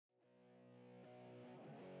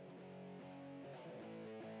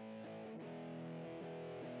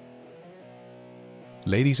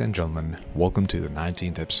Ladies and gentlemen, welcome to the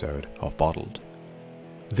 19th episode of Bottled.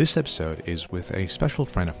 This episode is with a special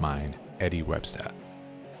friend of mine, Eddy Webster.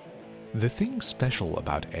 The thing special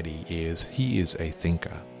about Eddy is he is a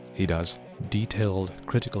thinker. He does detailed,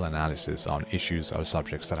 critical analysis on issues or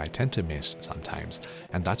subjects that I tend to miss sometimes,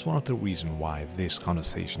 and that's one of the reasons why this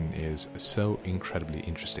conversation is so incredibly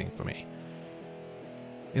interesting for me.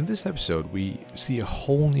 In this episode, we see a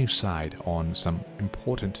whole new side on some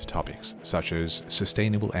important topics, such as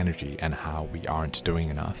sustainable energy and how we aren't doing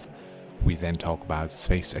enough. We then talk about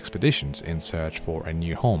space expeditions in search for a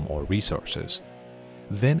new home or resources.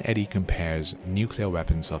 Then Eddy compares nuclear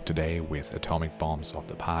weapons of today with atomic bombs of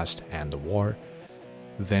the past and the war.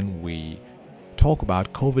 Then we talk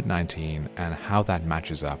about COVID-19 and how that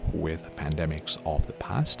matches up with pandemics of the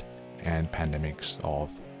past and pandemics of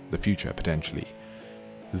the future potentially.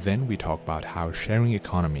 Then we talk about how sharing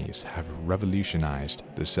economies have revolutionized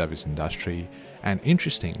the service industry, and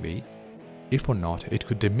interestingly, if or not, it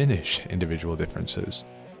could diminish individual differences.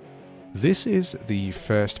 This is the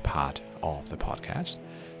first part of the podcast.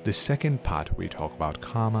 The second part, we talk about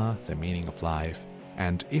karma, the meaning of life,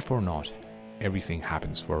 and if or not, everything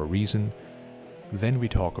happens for a reason. Then we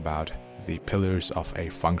talk about the pillars of a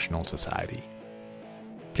functional society.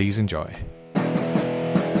 Please enjoy.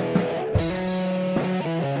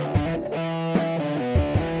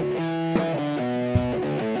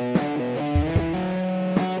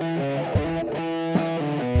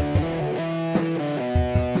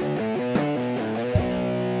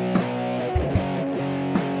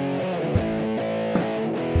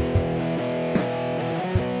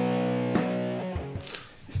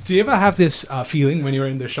 Do you ever have this feeling when you're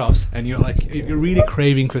in the shops and you're really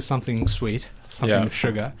craving for something sweet, something with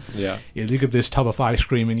sugar? Yeah. You look at this tub of ice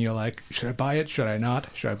cream and you're like, should I buy it? Should I not?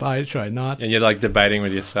 Should I buy it? Should I not? And you're like debating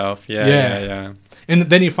with yourself. Yeah. And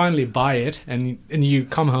then you finally buy it and you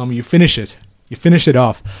come home, you finish it. You finish it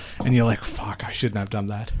off and you're like, fuck, I shouldn't have done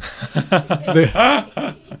that.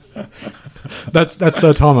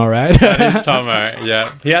 That's Tomo, right? That is Tomo,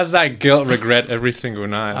 yeah. He has that guilt regret every single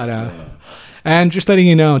night. I know. And just letting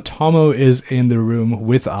you know, Tomo is in the room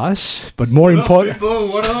with us, but more important.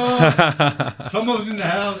 What up? Tomo's in the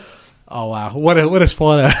house. Oh wow, what a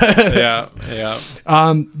spoiler! Yeah.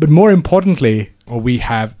 But more importantly, we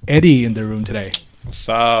have Eddy in the room today. What's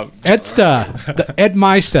up? Edster, the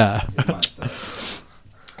Edmeister.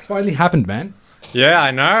 It's finally happened, man. Yeah,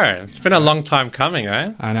 I know. It's been a long time coming,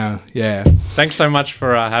 eh? I know. Yeah. Thanks so much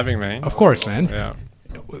for having me. Of course, man. Yeah.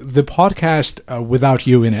 The podcast without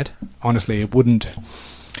you in it, honestly, it wouldn't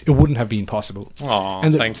have been possible. Oh,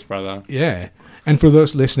 thanks, brother. Yeah. And for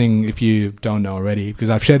those listening, if you don't know already, because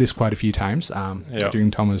I've shared this quite a few times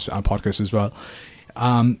during Thomas' podcast as well,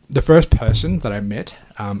 the first person that I met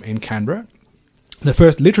in Canberra, the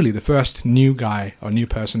first new guy or new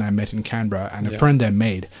person I met in Canberra and a friend I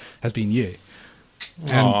made has been you.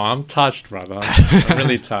 And I'm touched, brother. I'm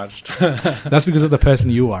really touched. That's because of the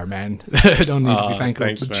person you are, man. Don't need to be thankful.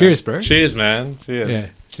 Thanks, man. Cheers, bro. Cheers, man. Cheers. Yeah,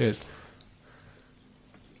 cheers.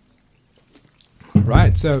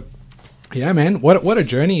 Right, so, yeah, man, what a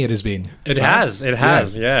journey it has been. It has,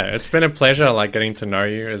 yeah. It's been a pleasure, getting to know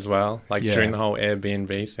you as well, during the whole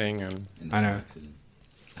Airbnb thing. And I know.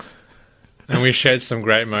 And we shared some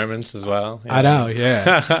great moments as well. Yeah. I know,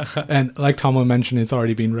 yeah. And like Tomo mentioned, it's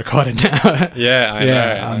already been recorded now. Yeah, I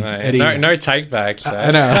know. Eddy, no take backs.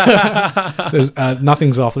 I know. There's,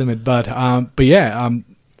 nothing's off limit, but yeah.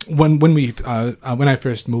 When I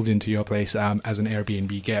first moved into your place as an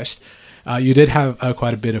Airbnb guest, you did have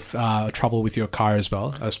quite a bit of trouble with your car as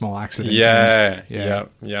well, a small accident. Yeah.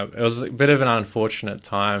 It was a bit of an unfortunate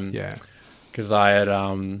time. Yeah, because I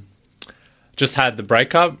had just had the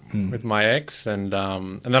breakup with my ex, and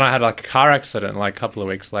then I had a car accident a couple of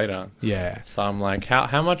weeks later. Yeah. So I'm like,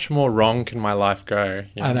 how much more wrong can my life go?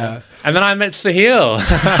 You know? I know. And then I met Sahil.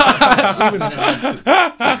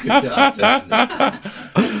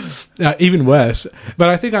 Even worse. But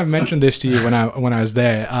I think I mentioned this to you when I was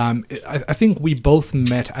there. I think we both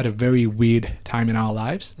met at a very weird time in our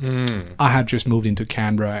lives. I had just moved into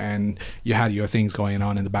Canberra, and you had your things going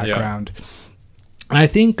on in the background. Yeah. And I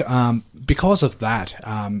think because of that,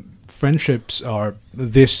 friendships, or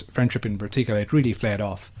this friendship in particular, it really flared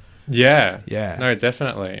off. Yeah. Yeah. No,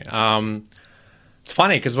 definitely. It's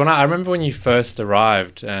funny because I remember when you first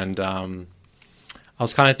arrived, and I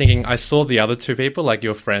was kind of thinking, I saw the other two people,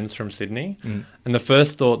 your friends from Sydney, and the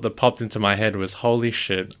first thought that popped into my head was, holy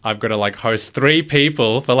shit, I've got to host 3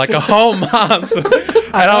 people for a whole month.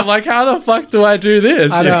 And I'm like, how the fuck do I do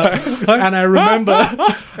this? I know. And I remember.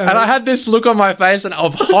 And I had this look on my face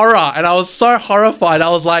of horror, and I was so horrified. I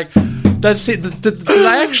was like, That's it. Do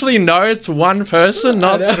they actually know it's one person,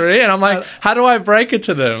 not three? And I'm like, how do I break it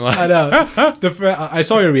to them? Like, I know. I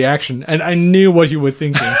saw your reaction, and I knew what you were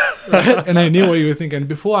thinking. Right? And I knew what you were thinking.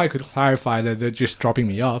 Before I could clarify that they're just dropping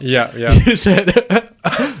me off. Yeah. You said,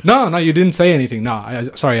 no, you didn't say anything. No,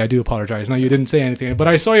 sorry, I do apologize. No, you didn't say anything. But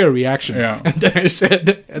I saw your reaction. Yeah. And then I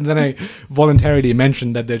said, and then I voluntarily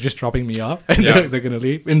mentioned that they're just dropping me off and they're going to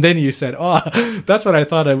leave. And then you said, oh, that's what I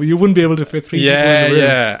thought. You wouldn't be able to fit 3 people in the room.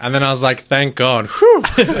 Yeah. And then I was like, thank God. Whew.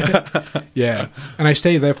 Yeah. And I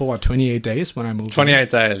stayed there for 28 days when I moved. 28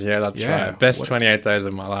 days. Yeah, that's right. Best 28 days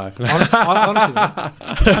of my life.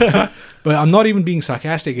 Honestly. But I'm not even being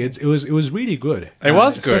sarcastic. It was really good. It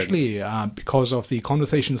was good. Especially because of the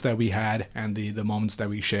conversations that we had and the moments that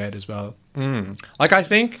we shared as well. Like, I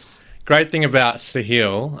think great thing about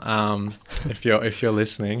Sahil, if you're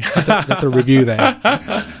listening, that's a review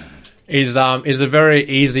there. is a very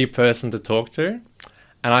easy person to talk to.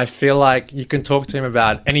 And I feel like you can talk to him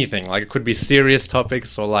about anything. Like, it could be serious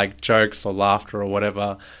topics or like jokes or laughter or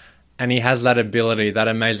whatever. And he has that ability, that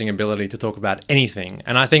amazing ability to talk about anything.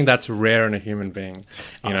 And I think that's rare in a human being,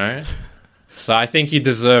 you know? So I think you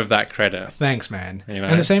deserve that credit. Thanks, man. You know?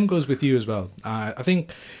 And the same goes with you as well. I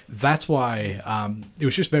think that's why it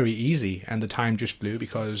was just very easy and the time just flew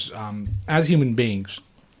because as human beings,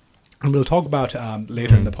 and we'll talk about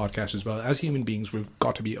later in the podcast as well, as human beings, we've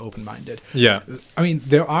got to be open-minded. Yeah. I mean,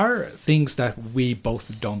 there are things that we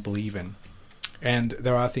both don't believe in. And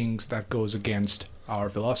there are things that goes against our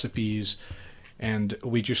philosophies, and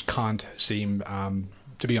we just can't seem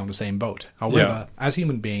to be on the same boat. However, as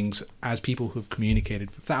human beings, as people who've communicated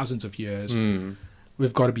for thousands of years,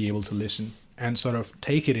 we've got to be able to listen and sort of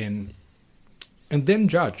take it in and then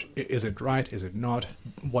judge. Is it right? Is it not?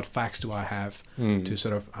 What facts do I have to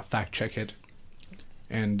sort of fact check it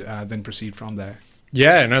and then proceed from there?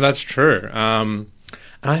 Yeah, no, that's true. And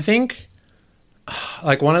I think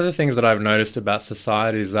like one of the things that I've noticed about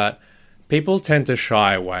society is that people tend to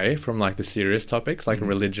shy away from like the serious topics like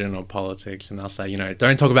religion or politics, and they'll say, you know,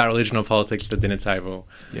 don't talk about religion or politics at the dinner table.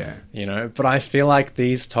 Yeah. You know, but I feel like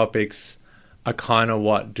these topics are kind of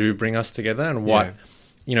what do bring us together and what,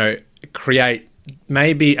 you know, create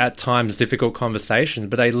maybe at times difficult conversations,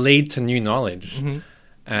 but they lead to new knowledge.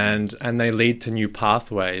 And they lead to new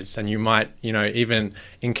pathways, and you might, you know, even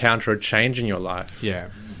encounter a change in your life. Yeah.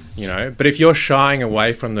 You know, but if you're shying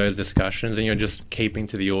away from those discussions and you're just keeping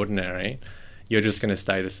to the ordinary, you're just going to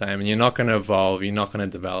stay the same, and you're not going to evolve. You're not going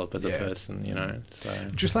to develop as a person. You know, so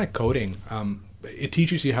just like coding, it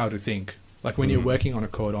teaches you how to think. Like when you're working on a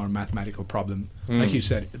code or a mathematical problem, like you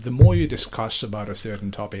said, the more you discuss about a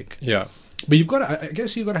certain topic, but you've got to, I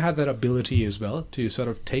guess you've got to have that ability as well to sort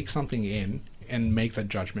of take something in and make that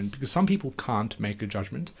judgment, because some people can't make a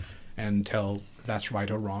judgment and tell that's right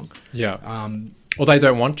or wrong. Or they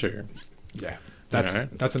don't want to.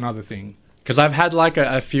 That's another thing. Because I've had like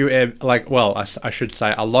a few, I should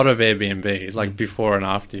say a lot of Airbnbs, like before and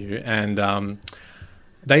after you, and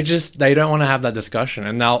they don't want to have that discussion,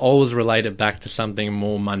 and they'll always relate it back to something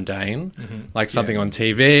more mundane, like something on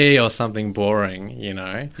TV or something boring, you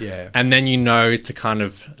know? And then you know to kind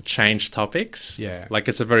of change topics. Like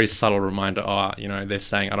it's a very subtle reminder, you know, they're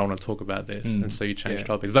saying, I don't want to talk about this. And so you change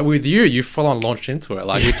topics. But with you full on launched into it.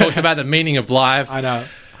 Like we talked about the meaning of life. I know.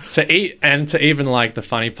 To eat, and to even like the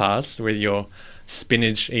funny parts with your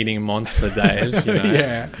spinach eating monster days, you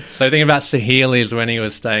know. So the thing about Sahil is when he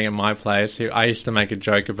was staying at my place, I used to make a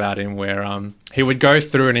joke about him where he would go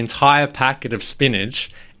through an entire packet of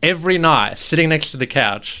spinach every night, sitting next to the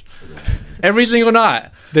couch, every single night.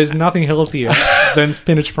 There's nothing healthier than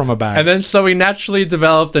spinach from a bag. And then so we naturally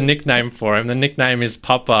developed a nickname for him. The nickname is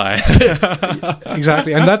Popeye.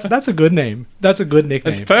 Exactly, and that's a good name. That's a good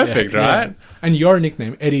nickname. It's perfect, right? Yeah. And your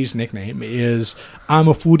nickname, Eddy's nickname, is I'm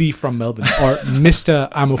a foodie from Melbourne, or Mr.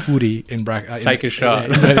 I'm a foodie in bracket. Take a shot.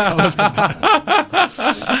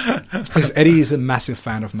 Because Eddy is a massive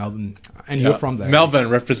fan of Melbourne, and you're from there. Melbourne,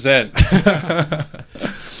 represent.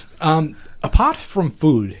 Apart from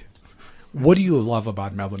food, what do you love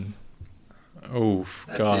about Melbourne? Oh,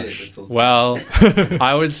 gosh. Well,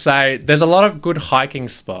 I would say there's a lot of good hiking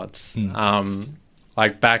spots.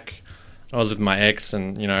 Like back, I was with my ex,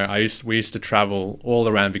 and you know, we used to travel all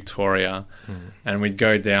around Victoria, and we'd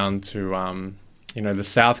go down to you know, the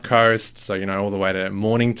south coast, so you know, all the way to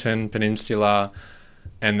Mornington Peninsula,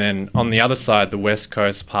 and then on the other side, the west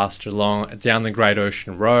coast, past Geelong, down the Great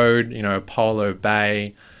Ocean Road, you know, Apollo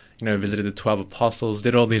Bay, you know, visited the 12 Apostles,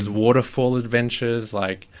 did all these waterfall adventures,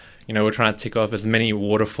 like, you know, we're trying to tick off as many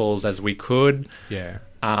waterfalls as we could.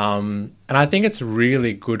 And I think it's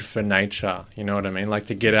really good for nature, you know what I mean? Like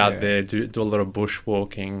to get out there, do a little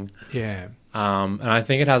bushwalking. And I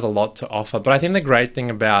think it has a lot to offer. But I think the great thing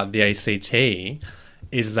about the ACT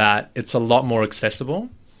is that it's a lot more accessible.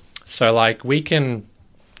 So, like, we can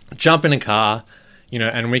jump in a car, you know,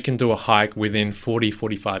 and we can do a hike within 40,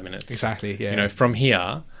 45 minutes. Exactly, yeah. You know, from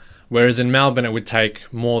here. Whereas in Melbourne, it would take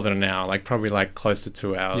more than an hour, like probably like close to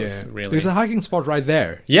 2 hours, really. There's a hiking spot right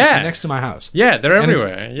there. Yeah. Just next to my house. Yeah, they're And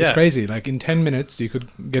everywhere. It's crazy. Like, in 10 minutes, you could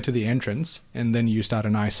get to the entrance, and then you start a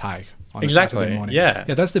nice hike on a Saturday morning. Yeah.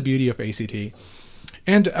 Yeah, that's the beauty of ACT.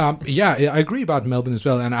 And, yeah, I agree about Melbourne as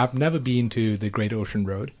well, and I've never been to the Great Ocean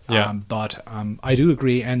Road. Yeah. But I do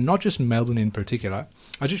agree, and not just Melbourne in particular.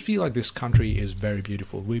 I just feel like this country is very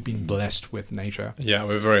beautiful. We've been blessed with nature. Yeah,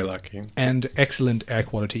 we're very lucky. And excellent air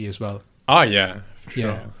quality as well. Oh, yeah, for sure.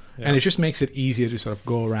 Yeah. And it just makes it easier to sort of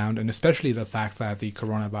go around, and especially the fact that the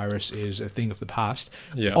coronavirus is a thing of the past.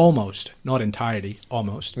 Yeah. Almost, not entirely,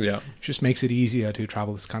 almost. Yeah. Just makes it easier to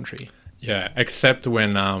travel this country. Yeah, except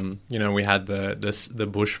when you know, we had the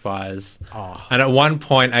bushfires, Oh. and at one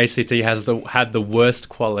point ACT had the worst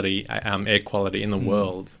quality air quality in the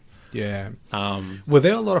world. Yeah. Were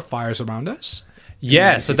there a lot of fires around us?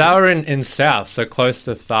 Yeah, so they were in south, so close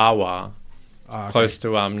to Tharwa, Okay. close to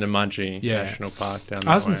Namadgi Yeah. National Park down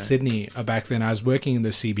I was that in way. Sydney back then. I was working in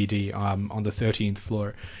the CBD on the 13th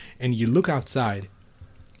floor, and you look outside,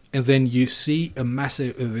 and then you see a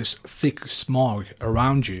massive, this thick smog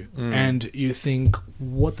around you, and you think,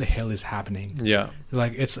 what the hell is happening? Yeah.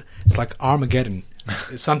 Like it's like Armageddon.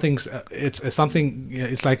 It's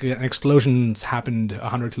like an explosion's happened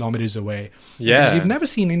 100 kilometers away. Yeah. Because you've never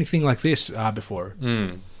seen anything like this before.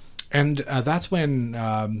 Mm. And that's when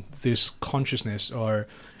this consciousness or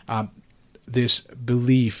this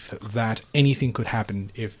belief that anything could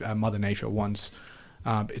happen if Mother Nature wants,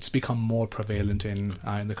 it's become more prevalent in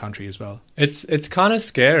the country as well. It's kind of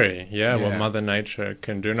scary, what Yeah. Mother Nature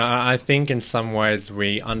can do. And I think in some ways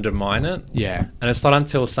we undermine it. Yeah. And it's not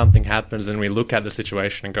until something happens and we look at the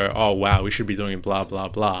situation and go, oh, wow, we should be doing blah, blah,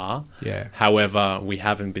 blah. Yeah. However, we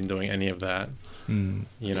haven't been doing any of that, Mm.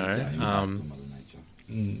 you know. It's an impact on Mother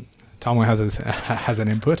Nature. Tomo has an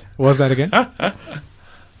input. What was that again?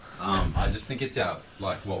 I just think it's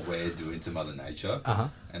what we're doing to Mother Nature,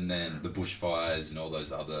 and then the bushfires and all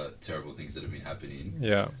those other terrible things that have been happening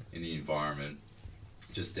Yeah. in the environment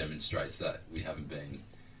just demonstrates that we haven't been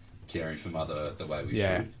caring for Mother Earth the way we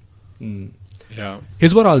Yeah. should. Mm. Yeah.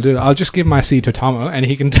 Here's what I'll do. I'll just give my seat to Tomo, and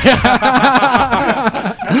he can.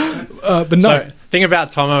 But no, So, thing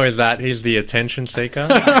about Tomo is that he's the attention seeker.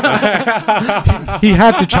 he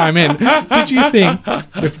had to chime in. Did you think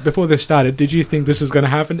before this started? Did you think this was going to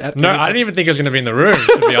happen? No, I didn't even think he was going to be in the room,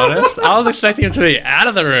 to be honest. I was expecting him to be out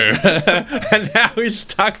of the room. And now he's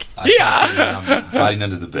stuck here. I'm hiding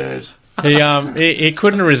under the bed. He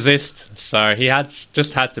couldn't resist, so he had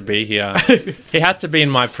to be here. He had to be in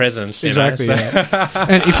my presence. You know, Exactly. so- Yeah.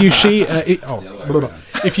 And if you see,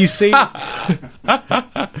 if you see,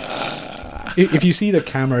 if you see the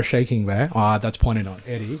camera shaking there, that's pointed on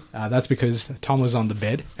Eddy. That's because Tom was on the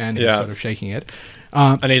bed and he's Yeah. sort of shaking it.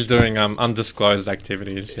 And he's doing undisclosed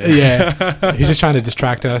activities. Yeah, he's just trying to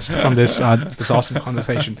distract us from this awesome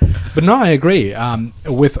conversation. But no, I agree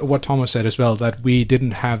with what Thomas said as well, that we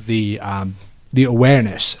didn't have the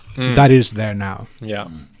awareness that is there now. Yeah.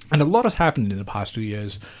 And a lot has happened in the past 2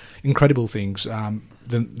 years. Incredible things.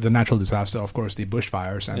 The natural disaster, of course, the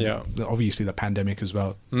bushfires, and obviously the pandemic as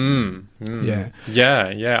well. Yeah.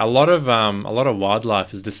 Yeah. A lot of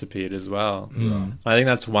wildlife has disappeared as well. I think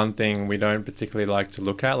that's one thing we don't particularly like to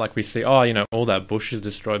look at. Like we see, all that bush is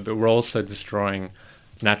destroyed, but we're also destroying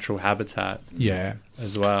natural habitat. Yeah.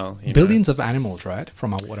 As well. Billions of animals, right?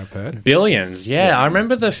 From what I've heard. Billions. Yeah. I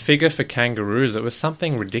remember the figure for kangaroos. It was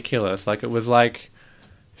something ridiculous. Like it was like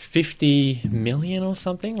 50 million or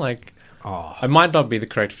something. Like. Oh. It might not be the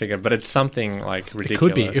correct figure, but it's something like ridiculous. It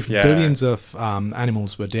could be if billions of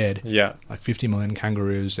animals were dead. Yeah, like 50 million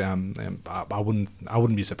kangaroos. I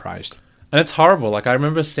wouldn't be surprised. And it's horrible. Like I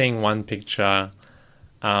remember seeing one picture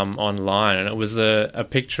online, and it was a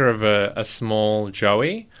picture of a small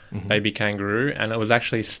joey, baby kangaroo, and it was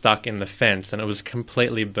actually stuck in the fence, and it was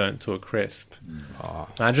completely burnt to a crisp. Oh.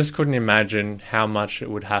 And I just couldn't imagine how much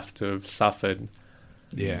it would have to have suffered.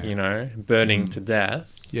 Yeah, you know, burning to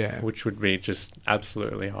death. Yeah, which would be just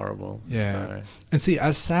absolutely horrible. Yeah, so. And see,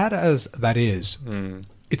 as sad as that is,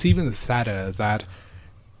 it's even sadder that.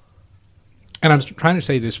 And I'm trying to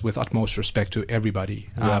say this with utmost respect to everybody.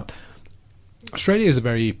 Yeah. Australia is a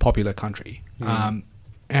very popular country,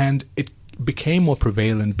 and it became more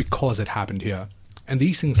prevalent because it happened here. And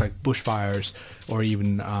these things like bushfires or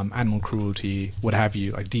even animal cruelty, what have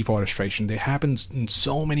you, like deforestation, they happen in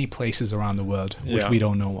so many places around the world, which we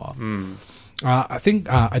don't know of. I think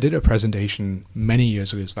I did a presentation many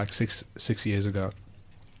years ago. It's like six years ago.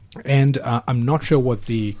 And I'm not sure what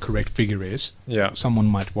the correct figure is. Yeah. Someone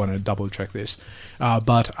might want to double check this.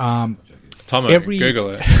 But Tomo,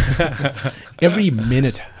 Google it. every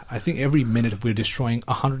minute we're destroying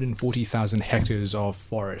 140,000 hectares of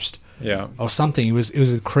forest. Yeah. Or something. It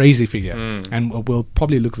was a crazy figure. And we'll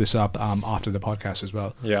probably look this up after the podcast as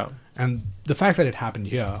well. Yeah. And the fact that it happened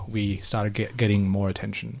here, we started getting more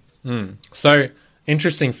attention. So,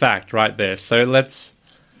 interesting fact right there. So I don't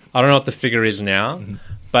know what the figure is now,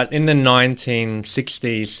 but in the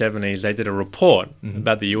 1960s, 70s, they did a report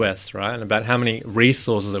about the US, right? And about how many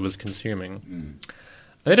resources it was consuming.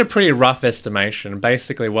 They did a pretty rough estimation.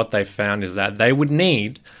 Basically, what they found is that they would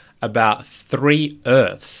need about 3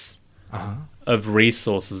 Earths of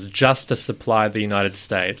resources just to supply the United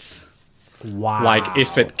States. Wow. Like,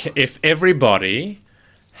 if everybody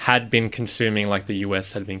had been consuming like the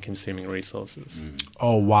US had been consuming resources.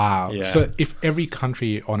 Oh, wow. Yeah. So if every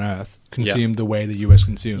country on Earth consumed the way the US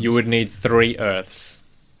consumes... You would need 3 Earths.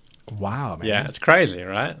 Wow, man. Yeah, it's crazy,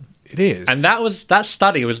 right? It is. And that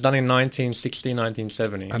study was done in 1960,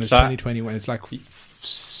 1970. And it's 2020 when it's like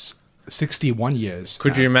 61 years.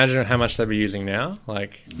 Could you imagine how much they'd be using now?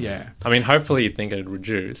 Like, yeah. I mean, hopefully you'd think it had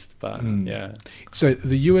reduced, but yeah. So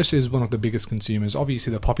the US is one of the biggest consumers.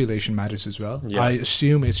 Obviously, the population matters as well. Yeah. I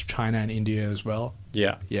assume it's China and India as well.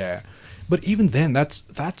 Yeah. Yeah. But even then,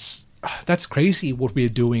 that's crazy what we're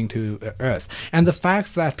doing to Earth. And the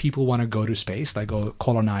fact that people want to go to space, like go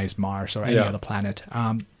colonize Mars or any other planet,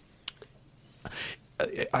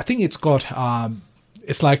 I think it's got...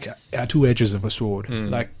 it's like 2 edges of a sword.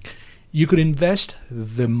 Like... You could invest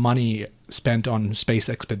the money spent on space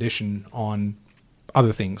expedition on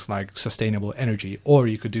other things like sustainable energy, or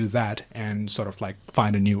you could do that and sort of like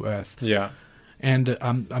find a new Earth. Yeah. And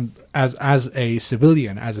as a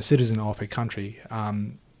civilian, as a citizen of a country,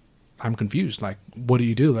 I'm confused. Like, what do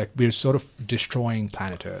you do? Like, we're sort of destroying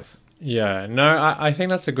planet Earth. Yeah. No, I think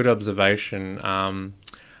that's a good observation.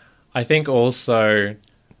 I think also...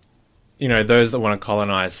 You know, those that want to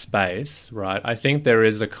colonize space, right? I think there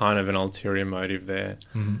is a kind of an ulterior motive there.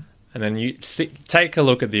 And then you take a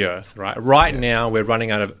look at the Earth, right? Right now, we're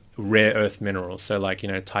running out of rare earth minerals. So like,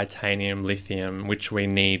 you know, titanium, lithium, which we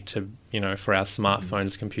need to, you know, for our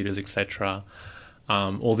smartphones, computers, etc.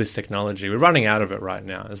 All this technology. We're running out of it right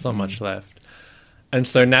now. There's not much left. And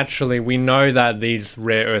so naturally, we know that these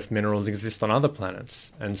rare earth minerals exist on other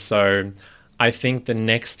planets. And so... I think the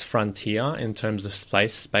next frontier in terms of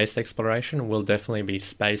space exploration will definitely be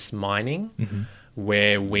space mining,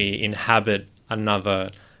 where we inhabit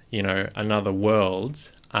another world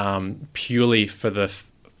purely for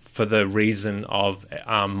the reason of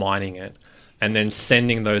mining it, and then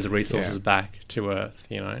sending those resources back to Earth.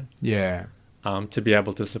 You know, to be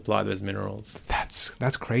able to supply those minerals.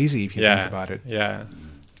 That's crazy if you think about it. Yeah.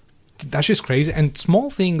 That's just crazy. And small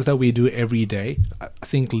things that we do every day, I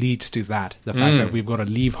think, leads to that. The fact that we've got to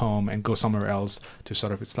leave home and go somewhere else to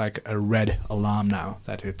sort of, it's like a red alarm now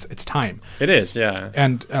that it's time. It is, yeah.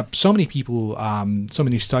 And so many people, so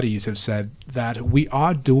many studies have said that we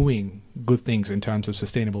are doing good things in terms of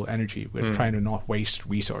sustainable energy. We're trying to not waste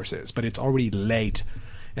resources, but it's already late.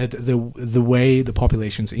 The way the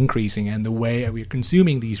population's increasing and the way we're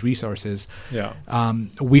consuming these resources,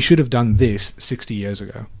 we should have done this 60 years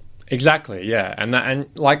ago. Exactly, yeah. And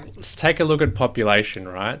like, let's take a look at population,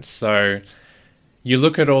 right? So you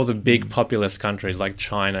look at all the big populous countries like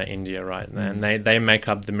China, India, right? And they make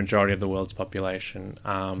up the majority of the world's population.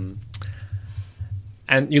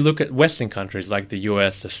 And you look at Western countries like the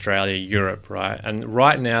US, Australia, Europe, right? And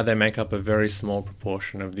right now they make up a very small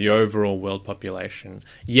proportion of the overall world population,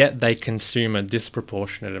 yet they consume a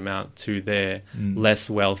disproportionate amount to their less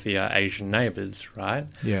wealthier Asian neighbors, right?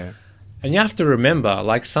 Yeah. And you have to remember,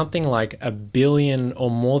 like something like 1 billion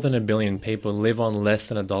or more than 1 billion people live on less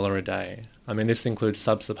than $1 a day. I mean, this includes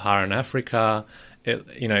sub-Saharan Africa.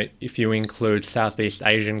 You know, if you include Southeast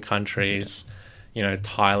Asian countries, you know,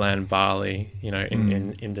 Thailand, Bali, you know,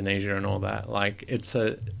 in Indonesia and all that. Like, it's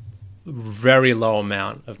a very low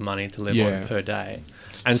amount of money to live on per day.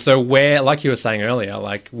 And so we're, like you were saying earlier,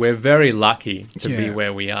 like we're very lucky to be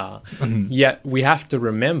where we are. Yet we have to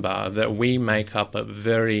remember that we make up a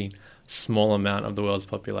very small amount of the world's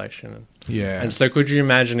population. Yeah. And so could you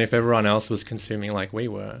imagine if everyone else was consuming like we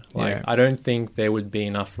were? Like, I don't think there would be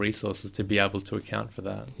enough resources to be able to account for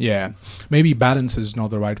that. Yeah. Maybe balance is not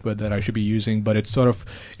the right word that I should be using, but it's sort of,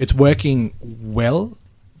 it's working well,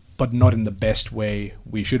 but not in the best way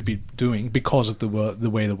we should be doing because of the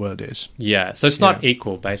way the world is. Yeah. So it's not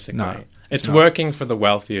equal, basically. No. It's working for the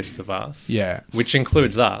wealthiest of us. Yeah. Which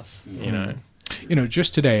includes us, you know.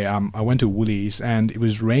 Just today, I went to Woolies and it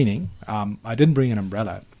was raining. I didn't bring an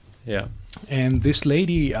umbrella. Yeah. And this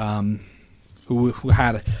lady who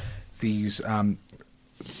had these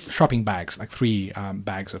shopping bags, like 3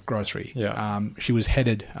 bags of grocery. Yeah. She was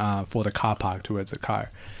headed for the car park towards the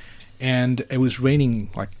car. And it was raining,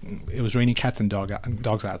 cats and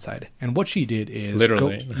dogs outside. And what she did is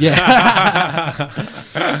literally,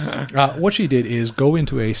 what she did is go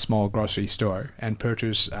into a small grocery store and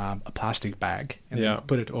purchase a plastic bag and then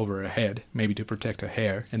put it over her head, maybe to protect her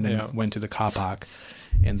hair, and then went to the car park,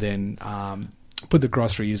 and then put the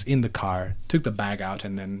groceries in the car, took the bag out,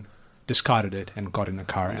 and then discarded it and got in the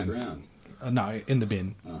car On the ground. No, in the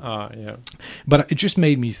bin. Yeah. But it just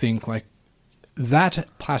made me think, like, that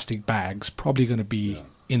plastic bag's probably going to be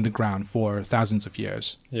in the ground for thousands of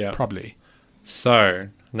years. Yeah. Probably. So,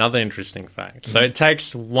 another interesting fact. So, it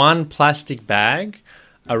takes one plastic bag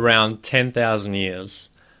around 10,000 years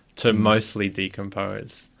to mostly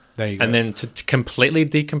decompose. There you go. And then to completely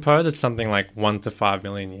decompose, it's something like 1 to 5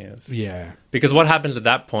 million years. Yeah. Because what happens at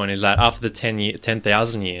that point is that after the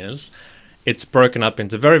 10,000 years, it's broken up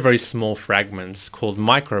into very, very small fragments called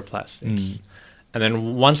microplastics. And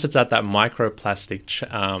then once it's at that microplastic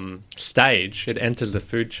stage, it enters the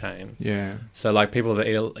food chain. Yeah. So like people that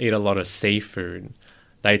eat a lot of seafood,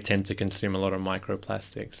 they tend to consume a lot of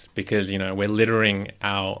microplastics because, we're littering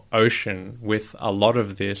our ocean with a lot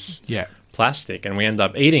of this plastic, and we end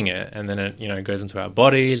up eating it, and then it, goes into our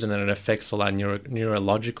bodies, and then it affects all our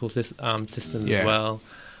neurological systems as well.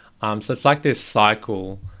 So it's like this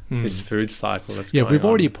cycle, this food cycle that's going we've on.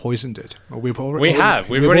 already poisoned it. We've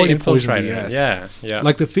already infiltrated it. Yeah.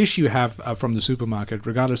 Like the fish you have from the supermarket,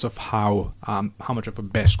 regardless of how much of a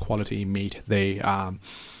best quality meat they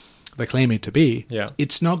claim it to be,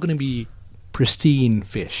 it's not going to be pristine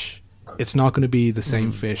fish. It's not going to be the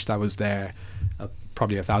same fish that was there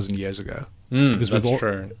probably 1,000 years ago. That's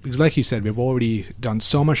true. Because, like you said, we've already done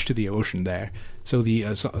so much to the ocean there. So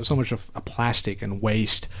the so much of plastic and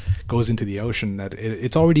waste goes into the ocean that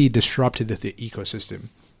it's already disrupted the ecosystem.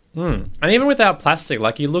 And even without plastic,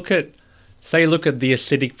 like you look at the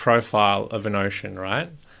acidic profile of an ocean, right?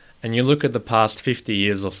 And you look at the past 50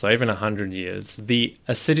 years or so, even 100 years, the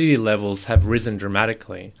acidity levels have risen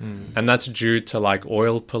dramatically. And that's due to like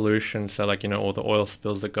oil pollution. So like, all the oil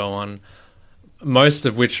spills that go on, most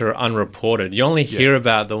of which are unreported. You only hear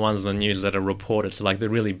about the ones in the news that are reported. So like the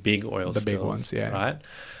really big oil spills. The big ones, right?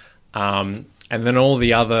 And then all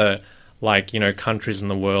the other countries in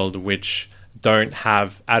the world which don't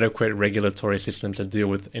have adequate regulatory systems to deal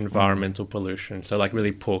with environmental pollution. So like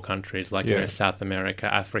really poor countries like South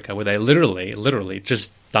America, Africa, where they literally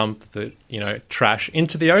just dump the trash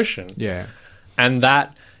into the ocean. Yeah. And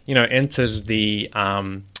that enters the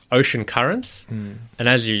ocean currents. And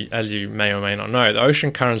as you may or may not know, the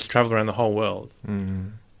ocean currents travel around the whole world.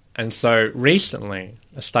 And so recently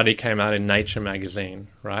a study came out in Nature magazine,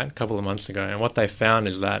 right, a couple of months ago, and what they found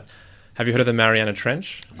is that, have you heard of the Mariana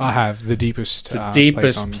Trench? I have. The deepest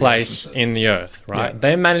place in the earth, right?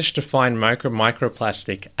 They managed to find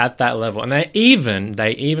microplastic at that level, and they even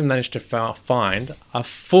managed to find a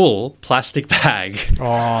full plastic bag.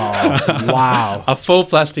 Oh, wow. A full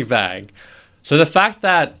plastic bag. So the fact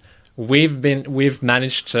that we've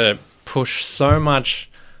managed to push so much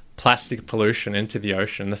plastic pollution into the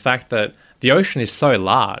ocean, the fact that the ocean is so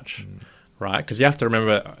large, right? Because you have to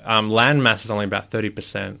remember, land mass is only about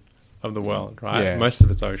 30% of the world, right? Yeah. Most of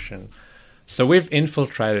it's ocean. So we've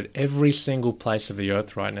infiltrated every single place of the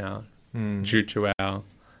earth right now due to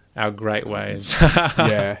our great ways.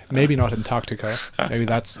 Maybe not Antarctica. Maybe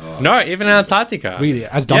that's... No, even Antarctica. Really?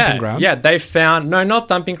 As dumping grounds? Yeah, they found... No, not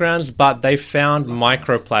dumping grounds, but they found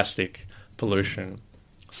microplastic pollution.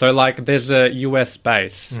 So, like, there's a US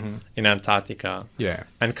base in Antarctica. Yeah.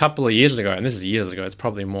 And a couple of years ago, and this is years ago, it's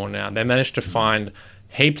probably more now, they managed to find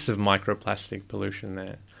heaps of microplastic pollution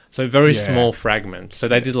there. So very small fragments. So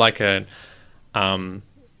they did like an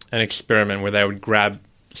experiment where they would grab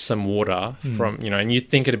some water from, and you'd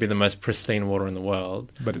think it'd be the most pristine water in the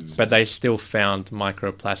world, but they still found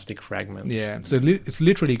microplastic fragments. Yeah, so it's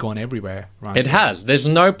literally gone everywhere, right? It has. There's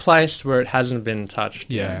no place where it hasn't been touched.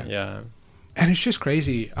 Yeah. And it's just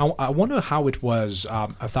crazy. I wonder how it was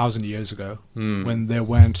 1,000 years ago when there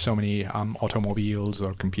weren't so many automobiles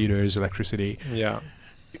or computers, electricity. Yeah.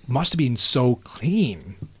 It must have been so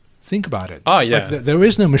clean. Think about it. Oh, yeah. Like there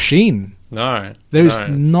is no machine. No. There is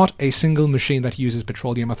not a single machine that uses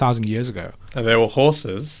petroleum 1,000 years ago. And there were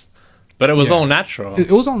horses, but it was all natural.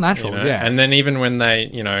 It was all natural, And then even when they,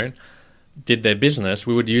 did their business,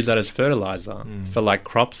 we would use that as fertilizer for like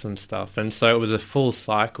crops and stuff. And so it was a full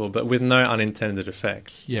cycle, but with no unintended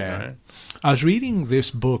effects. Yeah. Right? I was reading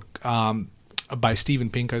this book. by Steven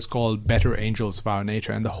Pinker. It's called Better Angels of Our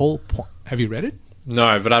Nature. And the whole point... Have you read it?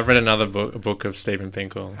 No, but I've read another book of Steven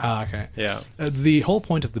Pinker. Ah, okay. Yeah. The whole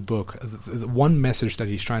point of the book, the one message that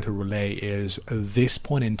he's trying to relay is this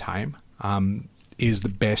point in time is the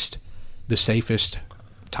best, the safest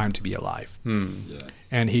time to be alive. Yeah.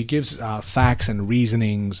 And he gives facts and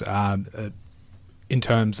reasonings in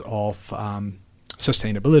terms of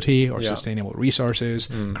sustainability or sustainable resources,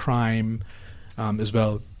 crime as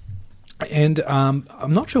well. And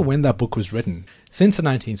I'm not sure when that book was written. Since the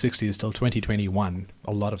 1960s till 2021,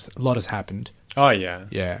 a lot has happened. Oh, yeah.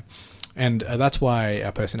 Yeah. And that's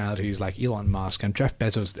why personalities like Elon Musk and Jeff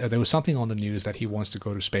Bezos, there was something on the news that he wants to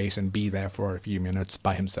go to space and be there for a few minutes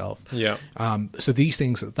by himself. Yeah. So these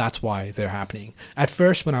things, that's why they're happening. At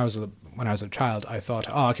first, when I was a child, I thought,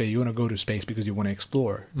 oh, okay, you want to go to space because you want to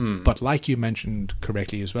explore. But like you mentioned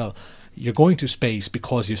correctly as well, you're going to space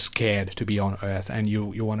because you're scared to be on Earth and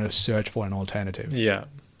you want to search for an alternative. Yeah.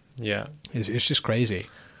 Yeah. It's just crazy.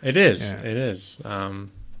 It is. Yeah. It is.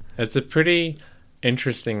 It's a pretty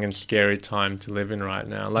interesting and scary time to live in right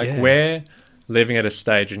now. Like, we're living at a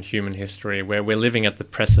stage in human history where we're living at the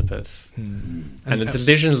precipice. And the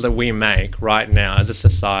decisions that we make right now as a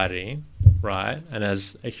society, right, and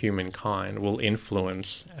as a humankind will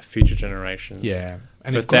influence future generations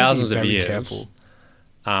and for thousands of years. Careful.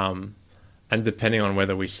 And depending on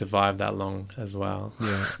whether we survive that long as well.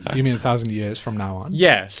 Yeah. You mean 1,000 years from now on?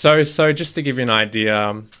 Yeah. So just to give you an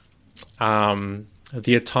idea,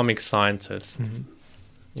 the Atomic Scientist,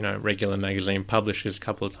 regular magazine, publishes a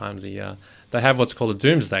couple of times a year. They have what's called a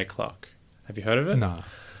doomsday clock. Have you heard of it? No.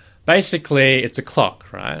 Basically, it's a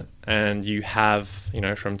clock, right? And you have,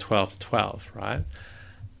 from 12 to 12, right?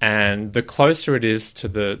 And the closer it is to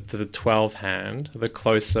the 12 hand, the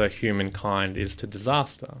closer humankind is to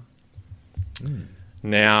disaster.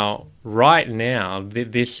 Now, right now,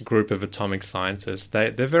 this group of atomic scientists,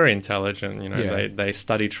 they're very intelligent. They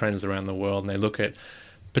study trends around the world and they look at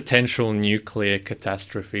potential nuclear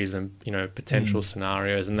catastrophes and potential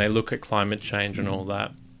scenarios, and they look at climate change and all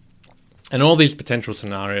that, and all these potential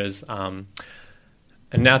scenarios. And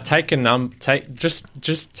now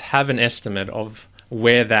just have an estimate of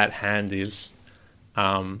where that hand is,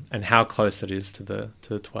 and how close it is to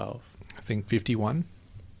the 12. I think 51.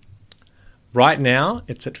 Right now,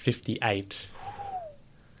 it's at 58.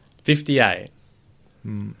 58.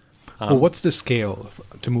 Well, what's the scale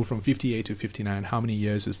to move from 58 to 59? How many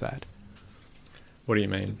years is that? What do you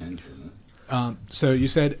mean? Depends, doesn't it? So you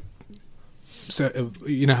said,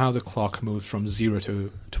 you know how the clock moves from 0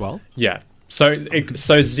 to 12? Yeah.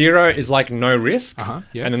 So 0 is like no risk,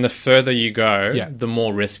 Yeah. and then the further you go, the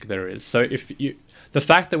more risk there is. So the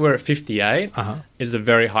fact that we're at 58 is a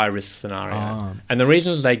very high risk scenario, and the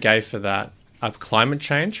reasons they gave for that are climate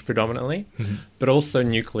change predominantly, but also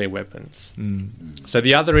nuclear weapons. So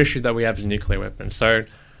the other issue that we have is nuclear weapons. So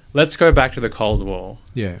let's go back to the Cold War.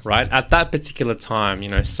 Yeah. Right? At that particular time,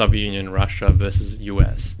 Soviet Union, Russia versus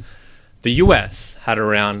US. The US had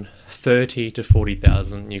around 30 to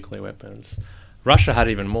 40,000 nuclear weapons. Russia had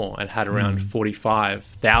even more and had around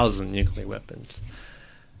 45,000 nuclear weapons.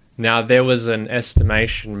 Now, there was an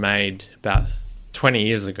estimation made about 20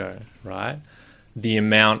 years ago, right? The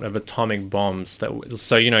amount of atomic bombs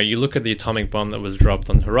you look at the atomic bomb that was dropped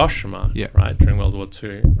on Hiroshima, right, during World War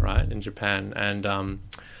II, right, in Japan, and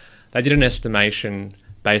they did an estimation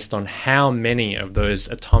based on how many of those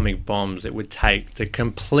atomic bombs it would take to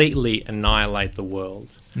completely annihilate the world.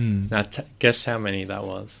 Now, guess how many that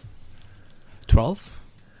was? 12?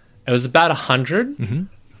 It was about 100,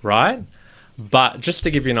 right? But just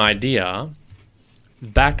to give you an idea,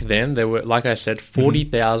 back then there were, like I said,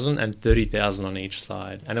 40,000 and 30,000 on each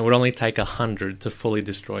side, and it would only take 100 to fully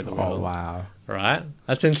destroy the world. Oh, wow. Right?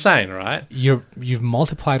 That's insane, right? You've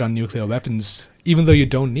multiplied on nuclear weapons even though you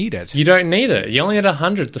don't need it. You don't need it. You only had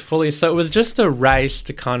 100 to fully... So it was just a race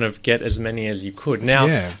to kind of get as many as you could.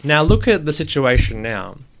 Now look at the situation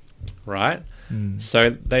now, right? So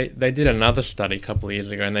they did another study a couple of years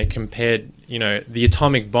ago, and they compared, the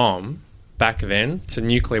atomic bomb back then to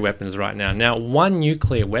nuclear weapons right now. Now, one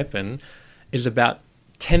nuclear weapon is about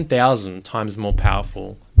 10,000 times more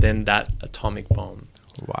powerful than that atomic bomb.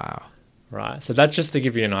 Wow. Right. So that's just to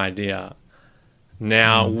give you an idea.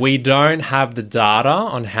 Now, we don't have the data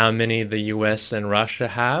on how many the US and Russia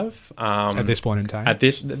have. At this point in time?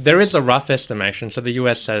 There is a rough estimation. So the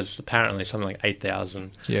US has apparently something like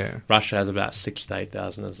 8,000. Yeah. Russia has about 6,000 to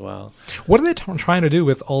 8,000 as well. What are they trying to do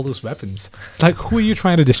with all those weapons? It's like, who are you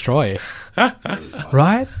trying to destroy?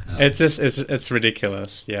 Right? It's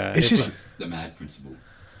ridiculous. Yeah. It's just... the MAD principle.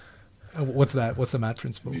 What's that? What's the MAD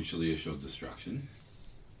principle? Mutually assured destruction.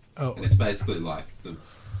 Oh. And it's basically like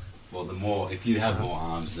well, if you have more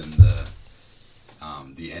arms than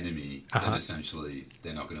the enemy, then essentially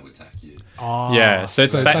they're not going to attack you. Oh. Yeah, so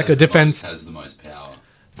it's like a defense. Has the most power.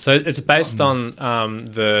 So it's based on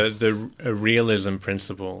the realism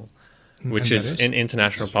principle, which is in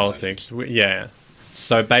international politics. Yeah.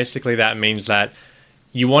 So basically that means that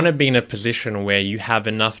you want to be in a position where you have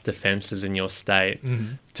enough defenses in your state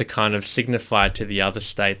to kind of signify to the other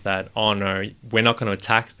state that, oh no, we're not going to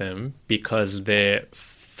attack them because they're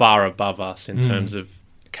far above us in terms of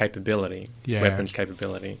capability, weapons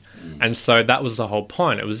capability. And so that was the whole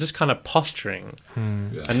point. It was just kind of posturing.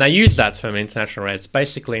 And they use that term, international raid. It's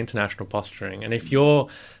basically international posturing. And if you're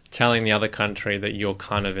telling the other country that you're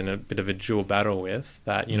kind of in a bit of a dual battle with,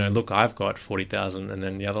 that, you know, look, I've got 40,000, and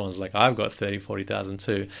then the other one's like, I've got 40,000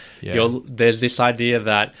 too. There's this idea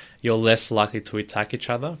that you're less likely to attack each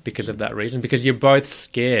other because of that reason, because you're both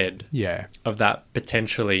scared of that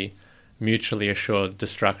potentially mutually assured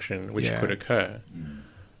destruction which could occur.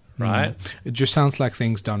 Right? It just sounds like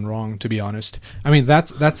things done wrong, to be honest. I mean,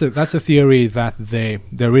 that's a theory that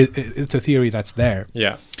it's a theory that's there.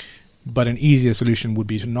 Yeah. But an easier solution would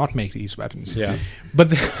be to not make these weapons. Yeah.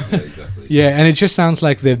 But Exactly. and it just sounds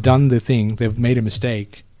like they've done the thing, they've made a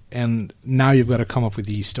mistake, and now you've got to come up with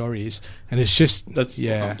these stories, and it's just It comes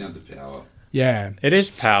down to power. Yeah. It is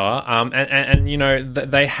power, and you know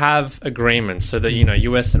they have agreements, so that, you know,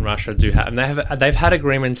 US and Russia do have, and they've had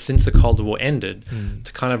agreements since the Cold War ended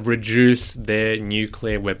to kind of reduce their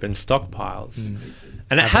nuclear weapon stockpiles,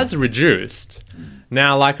 and it has reduced.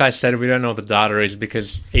 Now, like I said, we don't know what the data is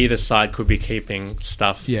because either side could be keeping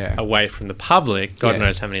stuff away from the public. God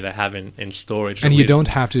knows how many they have in storage. And you don't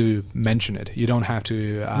have to mention it. You don't have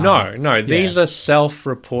to... No. These are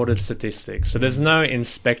self-reported statistics. So there's no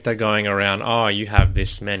inspector going around, oh, you have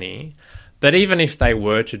this many. But even if they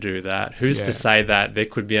were to do that, who's to say that there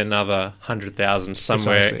could be another 100,000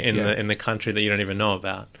 somewhere in the country that you don't even know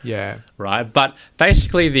about? Yeah. Right? But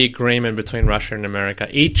basically the agreement between Russia and America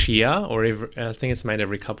each year, or I think it's made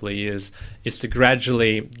every couple of years, is to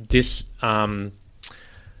gradually disarm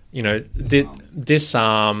nuclear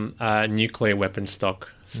weapon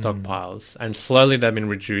stockpiles. And slowly they've been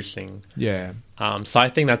reducing. Yeah. So I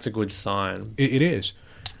think that's a good sign. It is.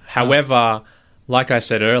 However... like I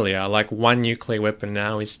said earlier, like one nuclear weapon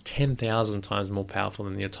now is 10,000 times more powerful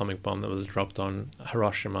than the atomic bomb that was dropped on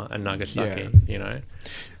Hiroshima and Nagasaki, you know?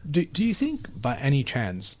 Do you think, by any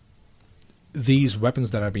chance, these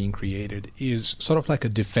weapons that are being created is sort of like a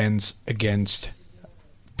defense against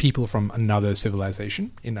people from another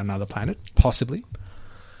civilization in another planet, possibly?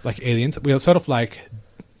 Like aliens? We are sort of like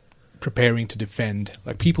preparing to defend,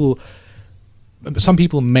 like people... Some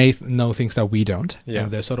people may know things that we don't, and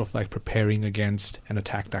they're sort of like preparing against an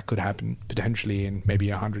attack that could happen potentially in maybe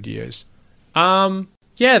 100 years.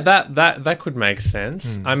 Yeah, that could make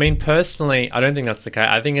sense. I mean, personally, I don't think that's the case.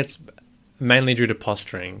 I think it's mainly due to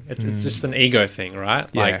posturing. It's just an ego thing, right?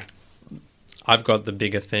 Like, I've got the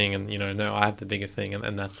bigger thing, and, you know, no, I have the bigger thing,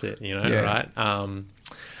 and that's it, you know, right?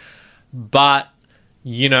 But,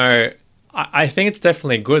 you know, I think it's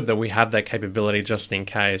definitely good that we have that capability just in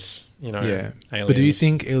case, you know, aliens. But do you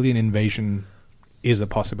think alien invasion is a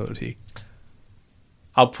possibility?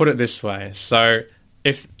 I'll put it this way. So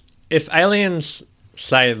if aliens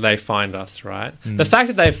say they find us, right? The fact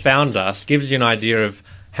that they've found us gives you an idea of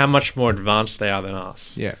how much more advanced they are than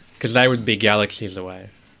us. Yeah. Because they would be galaxies away,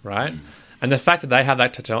 right? And the fact that they have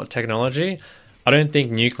that technology, I don't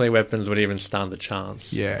think nuclear weapons would even stand a chance,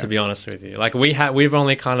 to be honest with you. Like, we've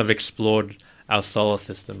only kind of explored our solar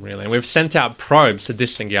system, really. And we've sent out probes to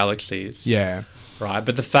distant galaxies. Yeah. Right?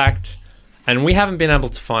 But the fact... And we haven't been able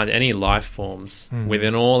to find any life forms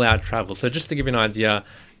within all our travel. So just to give you an idea,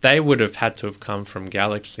 they would have had to have come from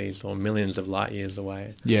galaxies or millions of light years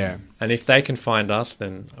away. Yeah. And if they can find us,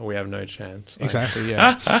 then we have no chance. Like. Exactly,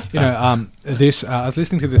 yeah. You know, I was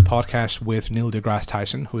listening to this podcast with Neil deGrasse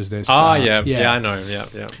Tyson, who is this... I know him,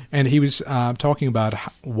 yeah. And he was talking about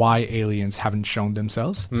why aliens haven't shown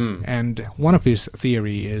themselves. And one of his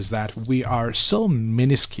theory is that we are so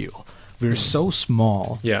minuscule, we're so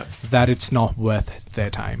small that it's not worth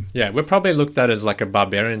their time. Yeah, we're probably looked at as like a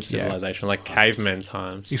barbarian civilization, like caveman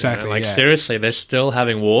times. Exactly. You know? Like seriously, they're still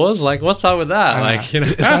having wars. Like, what's up with that? Like, you know,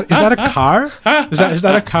 is that a car? Is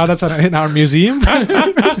that a car that's in our museum?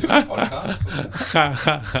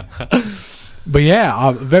 But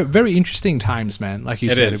yeah, very interesting times, man. Like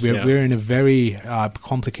you said, we're in a very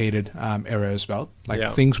complicated era as well.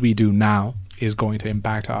 Like things we do now is going to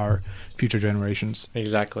impact our future generations.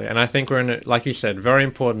 Exactly. And I think we're in a, like you said, very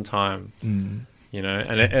important time, you know,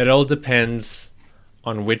 and it all depends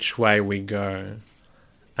on which way we go.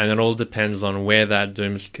 And it all depends on where that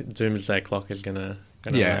doomsday clock is going to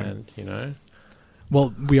going to Yeah. land, you know?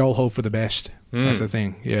 Well, we all hope for the best. That's the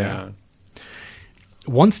thing. Yeah.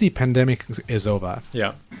 Once the pandemic is over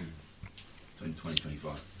Yeah. In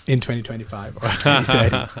 2025. in 2025 or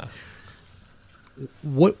 2030,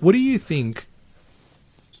 what do you think?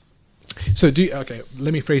 So okay,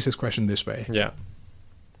 let me phrase this question this way. Yeah.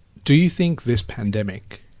 Do you think this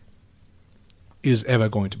pandemic is ever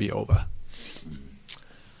going to be over?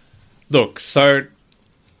 Look, so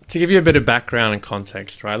to give you a bit of background and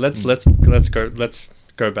context, right? Let's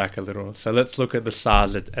go back a little. So let's look at the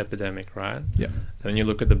SARS epidemic, right? Yeah. And then you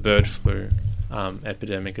look at the bird flu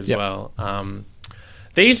epidemic as Yep. well.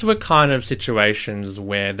 These were kind of situations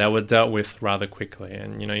where they were dealt with rather quickly,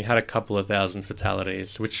 and you know, you had a couple of thousand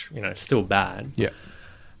fatalities, which, you know, still bad. Yeah.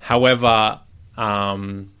 However,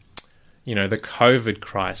 you know, the COVID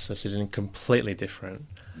crisis is completely different.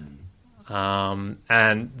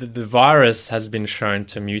 And the virus has been shown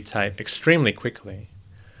to mutate extremely quickly,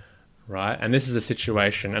 right? And this is a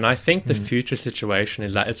situation, and I think the future situation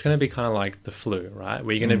is that it's going to be kind of like the flu, right?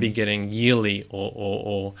 Where you're going to be getting yearly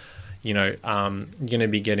or you know, you're going to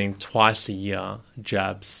be getting twice a year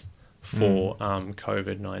jabs for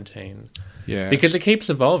COVID-19. Yeah. Because it keeps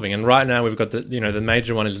evolving, and right now we've got the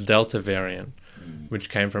major one is the Delta variant, which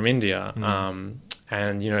came from India,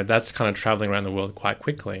 and you know, that's kind of traveling around the world quite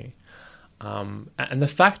quickly. And the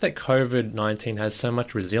fact that COVID-19 has so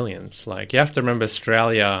much resilience, like, you have to remember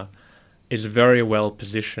Australia is very well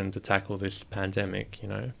positioned to tackle this pandemic, you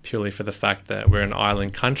know, purely for the fact that we're an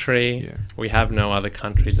island country. Yeah. We have no other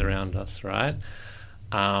countries around us, right?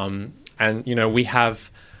 And, you know, we have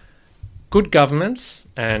good governments,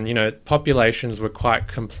 and, you know, populations were quite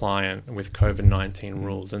compliant with COVID-19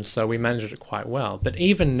 rules, and so we managed it quite well. But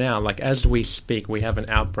even now, like, as we speak, we have an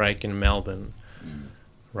outbreak in Melbourne,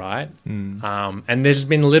 right? And there's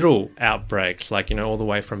been little outbreaks, like, you know, all the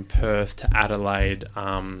way from Perth to Adelaide,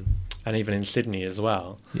 and even in Sydney as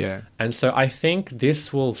well. Yeah. And so I think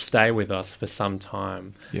this will stay with us for some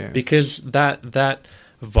time, Yeah. because that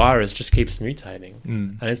virus just keeps mutating,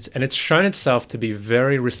 and it's shown itself to be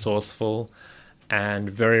very resourceful and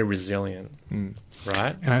very resilient,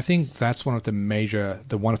 right? And I think that's one of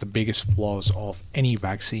the biggest flaws of any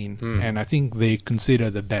vaccine. And I think they consider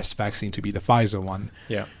the best vaccine to be the Pfizer one.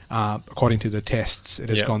 Yeah. According to the tests it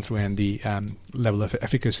has Yeah. gone through, and the level of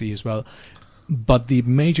efficacy as well. But the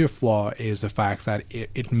major flaw is the fact that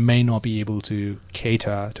it may not be able to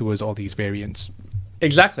cater towards all these variants.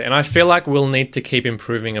 Exactly, and I feel like we'll need to keep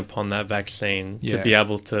improving upon that vaccine to Yeah. be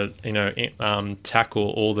able to, you know,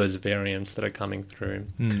 tackle all those variants that are coming through.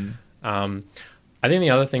 I think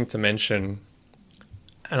the other thing to mention,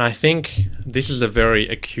 and I think this is a very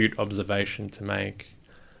acute observation to make,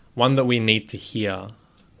 one that we need to hear.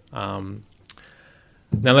 Now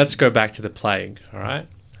let's go back to the plague, all right?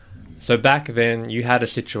 So back then you had a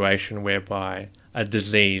situation whereby a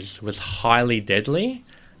disease was highly deadly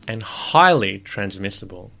and highly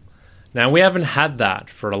transmissible. Now, we haven't had that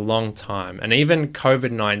for a long time, and even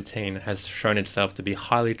COVID-19 has shown itself to be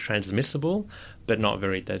highly transmissible, but not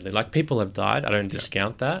very deadly. Like, people have died, I don't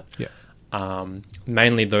discount that. Yeah.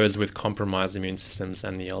 Mainly those with compromised immune systems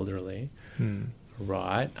and the elderly,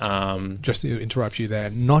 right? Just to interrupt you there,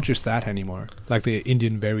 not just that anymore. Like the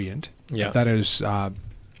Indian variant, Yeah. that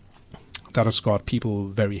has got people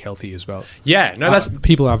very healthy as well. Yeah, no, that's...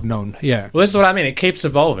 people I've known. Yeah. Well, this is what I mean. It keeps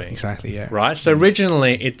evolving. Exactly, yeah. Right? So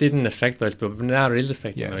originally it didn't affect those people, but now it is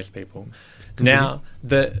affecting Yeah. those people. Continue. Now,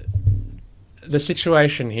 the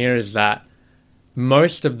situation here is that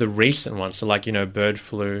most of the recent ones, so like, you know, bird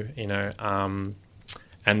flu, you know,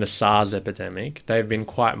 and the SARS epidemic, they've been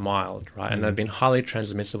quite mild, right? And they've been highly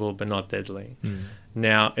transmissible, but not deadly.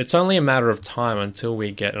 Now, it's only a matter of time until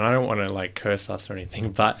we get, and I don't want to like curse us or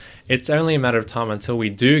anything, but it's only a matter of time until we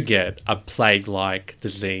do get a plague-like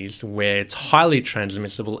disease where it's highly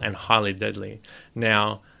transmissible and highly deadly.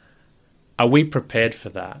 Now, are we prepared for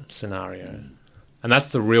that scenario? And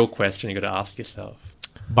that's the real question you got to ask yourself.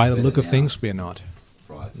 By the look of now. things, we're not.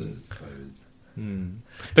 Prior to COVID.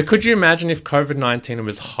 But could you imagine if COVID-19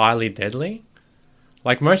 was highly deadly?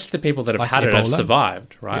 Like, most of the people that have Like had it have Ebola?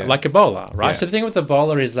 survived, right? Yeah. Like Ebola, right? Yeah. So the thing with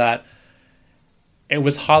Ebola is that it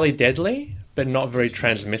was highly deadly, but not very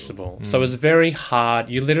transmissible. So it was very hard.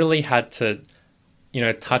 You literally had to, you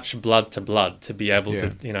know, touch blood to blood to be able Yeah.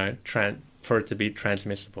 to, you know, for it to be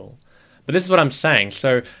transmissible. But this is what I'm saying.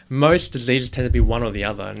 So most diseases tend to be one or the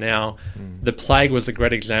other. Now, the plague was a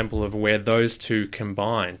great example of where those two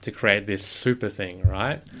combined to create this super thing,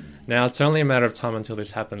 right? Now, it's only a matter of time until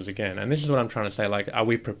this happens again. And this is what I'm trying to say. Like, are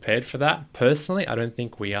we prepared for that? Personally, I don't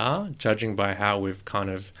think we are, judging by how we've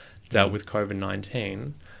kind of dealt with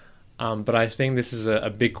COVID-19. But I think this is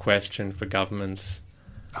a big question for governments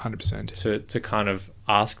 100%. to kind of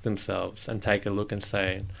ask themselves and take a look and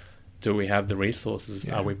say, do we have the resources?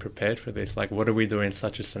 Yeah. Are we prepared for this? Like, what do we do in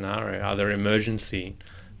such a scenario? Are there emergency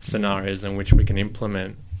scenarios in which we can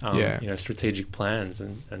implement, strategic plans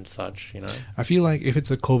and such, I feel like if it's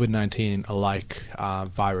a COVID-19 like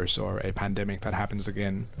virus or a pandemic that happens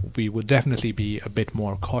again, we would definitely be a bit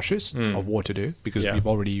more cautious of what to do, because we've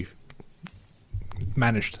already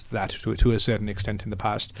managed that to a certain extent in the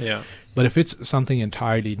past. Yeah. But if it's something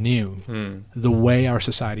entirely new, the way our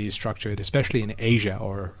society is structured, especially in Asia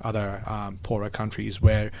or other poorer countries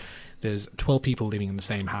where there's 12 people living in the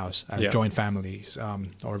same house as joint families,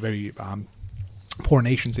 or very poor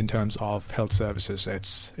nations in terms of health services,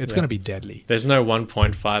 it's going to be deadly. There's no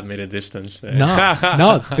 1.5 meter distance there.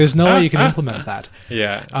 No, there's no way you can implement that.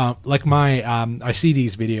 Yeah. Like I see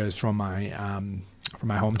these videos from my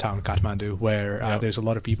hometown, Kathmandu, where there's a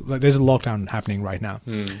lot of people. There's a lockdown happening right now,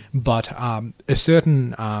 but a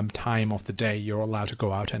certain time of the day you're allowed to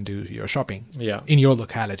go out and do your shopping in your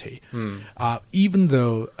locality. Even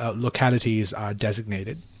though localities are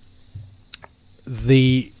designated,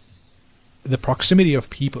 the proximity of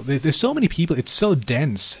people, there's so many people, it's so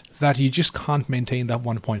dense that you just can't maintain that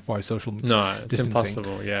 1.5 social it's distancing.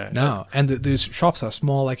 impossible. No, and the shops are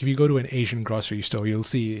small. Like if you go to an Asian grocery store, you'll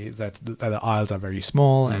see that the aisles are very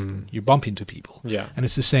small, and you bump into people. Yeah, and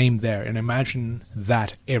it's the same there. And imagine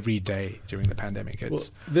that every day during the pandemic.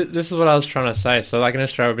 It's this is what I was trying to say. So like in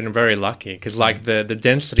Australia, we've been very lucky because like the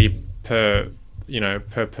density per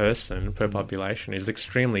person, per population is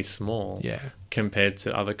extremely small compared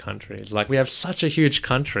to other countries. Like we have such a huge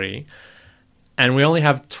country and we only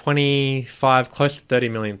have 25, close to 30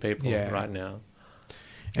 million people right now,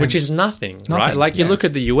 which is nothing, right? Like you look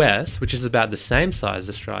at the US, which is about the same size as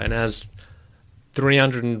Australia, and has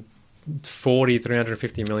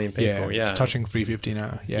 350 million people. It's touching 350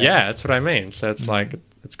 now. Yeah, that's what I mean. So it's like,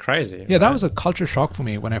 it's crazy. Yeah, that was a culture shock for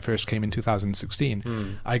me when I first came in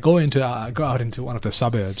 2016. I go out into one of the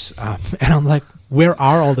suburbs, and I'm like, where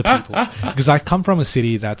are all the people? Because I come from a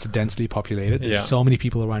city that's densely populated. There's so many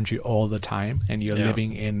people around you all the time, and you're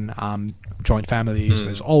living in joint families.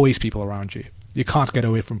 There's always people around you. You can't get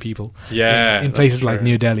away from people in places like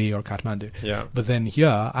New Delhi or Kathmandu. Yeah. But then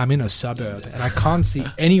here, I'm in a suburb, and I can't see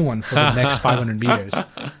anyone for the next 500 meters.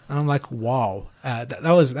 And I'm like, wow, that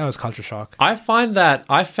was culture shock. I found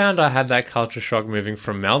I had that culture shock moving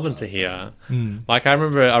from Melbourne to here. Like I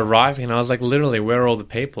remember arriving, and I was like, literally, where are all the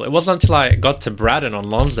people? It wasn't until I got to Braddon on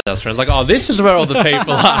Lonsdale Street, I was like, oh, this is where all the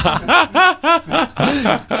people are.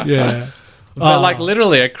 Yeah. But like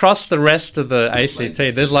literally across the rest of the ACT,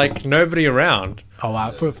 there's like nobody around. Oh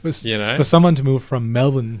wow! For someone to move from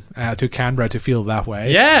Melbourne to Canberra to feel that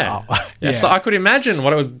way, So I could imagine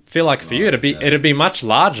what it would feel like for you. It'd be much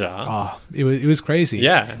larger. Oh, it was crazy.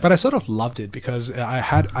 Yeah, but I sort of loved it because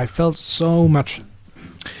I felt so much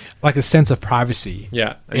like a sense of privacy.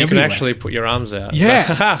 Yeah, and you can actually put your arms out.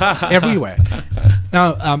 Yeah, everywhere.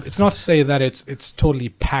 Now, it's not to say that it's totally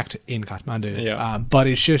packed in Kathmandu, but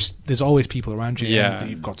it's just there's always people around you. Yeah,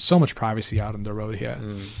 and you've got so much privacy out on the road here.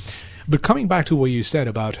 But coming back to what you said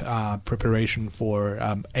about preparation for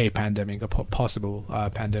a pandemic, a possible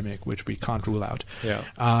pandemic, which we can't rule out. Yeah.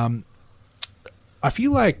 I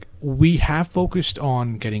feel like we have focused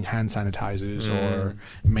on getting hand sanitizers or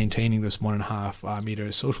maintaining this 1.5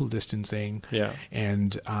 meters social distancing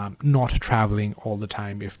and not traveling all the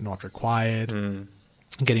time if not required,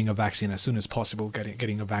 getting a vaccine as soon as possible,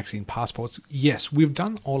 getting a vaccine passports. Yes, we've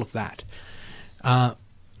done all of that.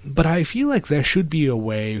 But I feel like there should be a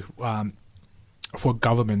way for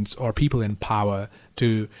governments or people in power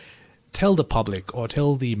to tell the public or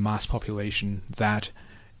tell the mass population that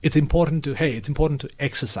it's important to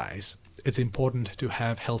exercise. It's important to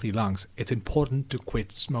have healthy lungs. It's important to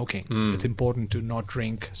quit smoking. It's important to not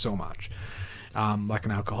drink so much, like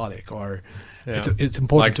an alcoholic. Or it's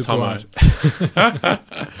important to go out.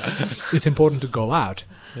 It's important to go out.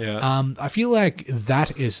 Yeah. I feel like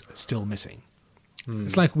that is still missing.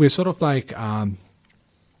 It's like we're sort of like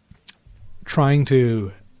trying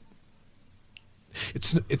to.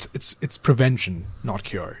 It's prevention, not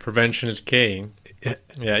cure. Prevention is key.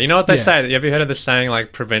 Yeah, you know what they say? Have you heard of the saying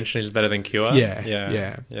like prevention is better than cure?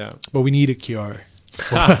 Yeah. But we need a cure.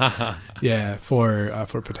 For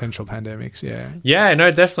potential pandemics. Yeah,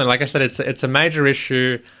 no, definitely. Like I said, it's a major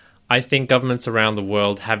issue. I think governments around the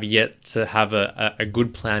world have yet to have a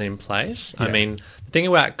good plan in place. I mean, the thing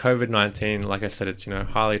about COVID-19, like I said, it's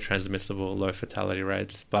highly transmissible, low fatality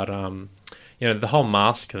rates, but the whole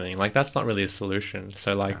mask thing, like that's not really a solution.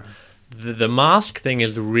 So like. The mask thing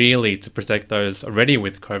is really to protect those already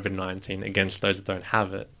with COVID-19 against those that don't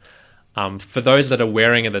have it. For those that are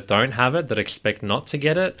wearing it that don't have it, that expect not to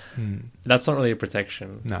get it, that's not really a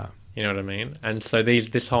protection. No. You know what I mean? And so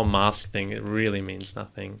this whole mask thing, it really means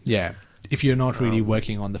nothing. Yeah. If you're not really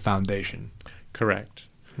working on the foundation. Correct.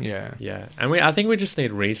 Yeah. Yeah. And I think we just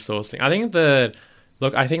need resourcing. I think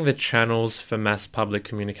the channels for mass public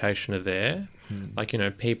communication are there. Like,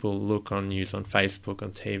 people look on news on Facebook,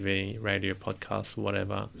 on TV, radio, podcasts,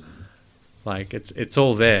 whatever. Like, it's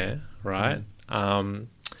all there, right?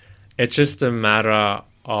 It's just a matter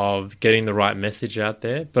of getting the right message out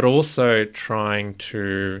there, but also trying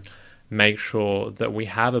to make sure that we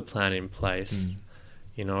have a plan in place.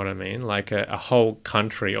 You know what I mean? Like a whole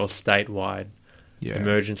country or statewide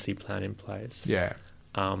emergency plan in place. Yeah.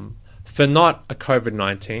 For not a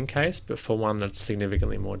COVID-19 case, but for one that's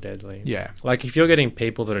significantly more deadly. Yeah. Like if you're getting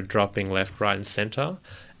people that are dropping left, right and centre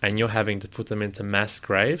and you're having to put them into mass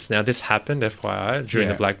graves. Now this happened, FYI, during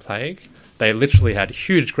the Black Plague. They literally had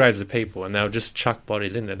huge graves of people and they would just chuck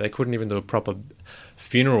bodies in there. They couldn't even do a proper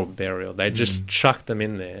funeral burial. They just chucked them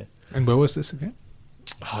in there. And where was this again?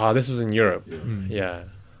 Oh, this was in Europe. Yeah.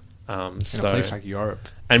 In a place like Europe.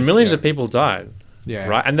 And millions of people died. Yeah.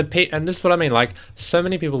 Right. And and this is what I mean. Like so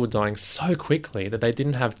many people were dying so quickly that they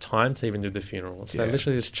didn't have time to even do the funerals. They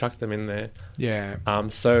literally just chucked them in there. Yeah.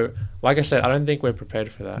 So like I said, I don't think we're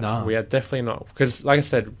prepared for that. No. We are definitely not. Because like I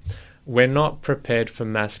said, we're not prepared for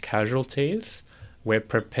mass casualties. We're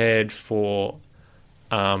prepared for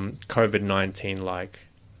COVID-19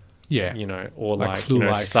 or like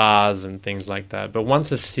SARS and things like that. But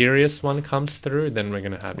once a serious one comes through, then we're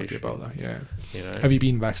going to have issues. Ebola, yeah. Have you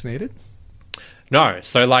been vaccinated? No.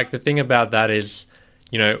 So like the thing about that is,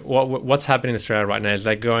 what's happening in Australia right now is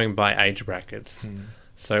they're going by age brackets.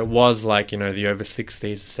 So it was like, the over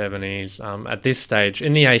 60s, 70s. At this stage,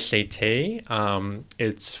 in the ACT,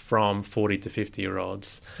 it's from 40 to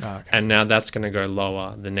 50-year-olds. Okay. And now that's going to go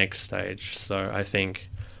lower the next stage. So I think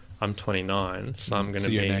I'm 29, so I'm going to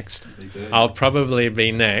be next. I'll probably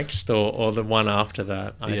be next or the one after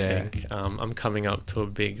that, I think. I'm coming up to a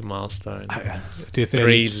big milestone.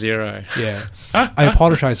 3-0. Yeah. I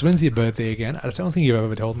apologize. When's your birthday again? I don't think you've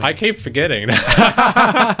ever told me. I keep forgetting.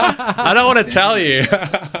 I don't want to tell you.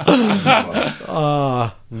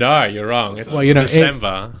 No, you're wrong. It's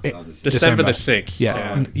December. December the 6th.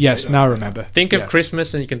 Yeah. Yes, now I remember. Think of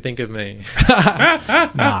Christmas and you can think of me.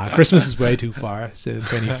 Nah, Christmas is way too far. It's the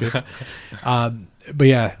 25th. But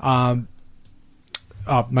yeah,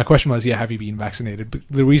 my question was, have you been vaccinated? But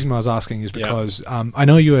the reason I was asking is because I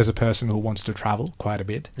know you as a person who wants to travel quite a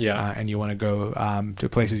bit. Yeah. And you want to go to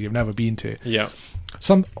places you've never been to. Yeah.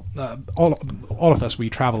 All of us, we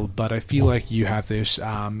travel, but I feel like you have this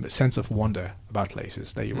sense of wonder about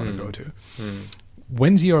places that you want to go to.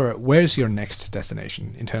 Where's your next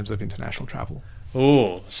destination in terms of international travel?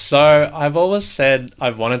 Oh, so I've always said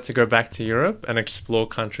I've wanted to go back to Europe and explore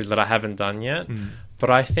countries that I haven't done yet. But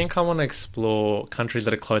I think I want to explore countries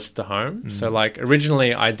that are closer to home. So like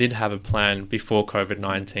originally I did have a plan before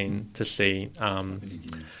COVID-19 to see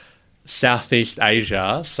Southeast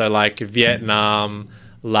Asia. So like Vietnam,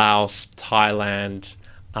 Laos, Thailand,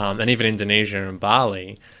 and even Indonesia and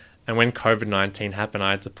Bali. And when COVID-19 happened,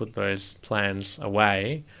 I had to put those plans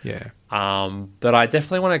away. Yeah. But I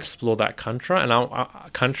definitely want to explore that country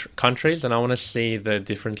and countries, and I want to see the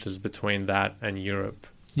differences between that and Europe.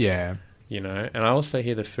 Yeah. And I also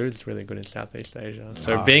hear the food's really good in Southeast Asia.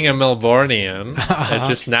 So being a Melbourneian, it's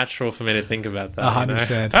just natural for me to think about that.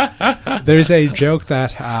 100%. There's a joke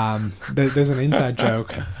that, there's an inside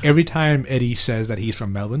joke. Every time Eddy says that he's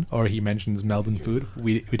from Melbourne or he mentions Melbourne food,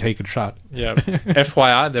 we take a shot. Yeah.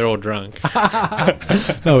 FYI, they're all drunk.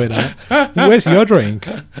 No, we're not. Where's your drink?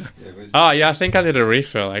 I think I did a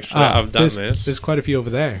refill, actually. I've done this. There's quite a few over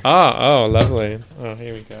there. Oh, lovely. Oh,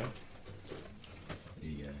 here we go.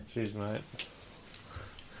 Cheers, mate.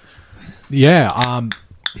 Yeah.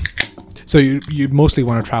 So you mostly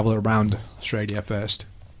want to travel around Australia first?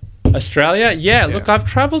 Australia? Yeah. Look, I've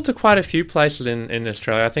travelled to quite a few places in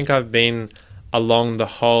Australia. I think I've been along the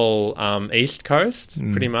whole east coast,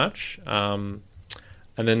 pretty much. And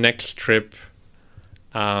the next trip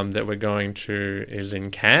that we're going to is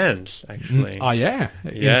in Cairns, actually. Oh, yeah.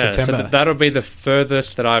 Yeah. In September. So that'll be the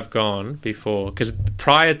furthest that I've gone before. Because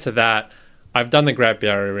prior to that, I've done the Great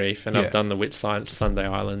Barrier Reef and I've done the Whitsunday Sunday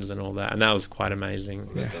Islands and all that, and that was quite amazing.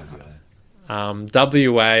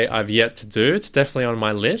 WA I've yet to do. It's definitely on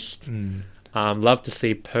my list. Love to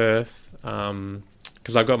see Perth,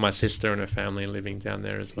 because I've got my sister and her family living down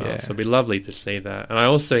there as well. Yeah. So it'd be lovely to see that. And I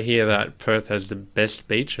also hear that Perth has the best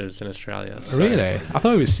beaches in Australia. So, Really? I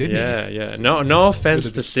thought it was Sydney. yeah. No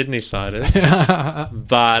offense to Sydney-siders,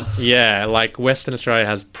 but yeah, like Western Australia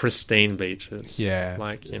has pristine beaches. Yeah.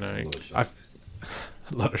 Like, you know, A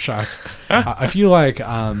lot of sharks. I feel like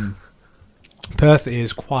Perth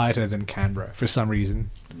is quieter than Canberra for some reason.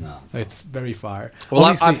 No, It's very far. well,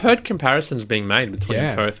 Obviously- I've heard comparisons being made between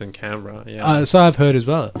Yeah. Perth and Canberra. Yeah, so I've heard as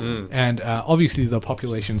well. Mm. And obviously the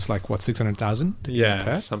population's like, what, 600,000? yeah,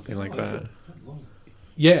 Perth? something like that.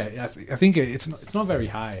 Yeah, I think it's not very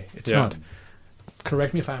high. It's Yeah. not.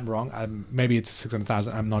 Correct me if I'm wrong. Maybe it's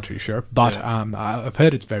 600,000. I'm not too sure, but Yeah. I've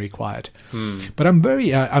heard it's very quiet. Hmm. But I'm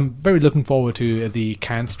very looking forward to the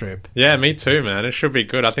Cairns trip. Yeah, me too, man. It should be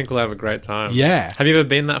good. I think we'll have a great time. Yeah. Have you ever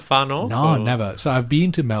been that far north? No, or- never. So I've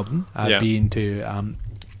been to Melbourne. I've Yeah. been to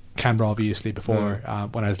Canberra, obviously, before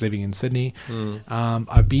when I was living in Sydney. Mm.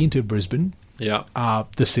 I've been to Brisbane, Yeah.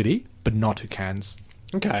 the city, but not to Cairns.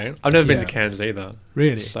 Okay. I've never been to Yeah. Cairns either.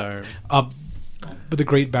 Really? So, But the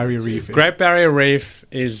Great Barrier Reef. Great Barrier Reef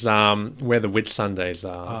is where the Whitsundays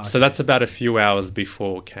are. Ah, So that's about a few hours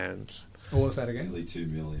before Cairns. What was that again? nearly 2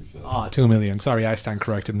 million. Ah, 2 million. Sorry, I stand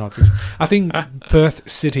corrected. Not 6. I think Perth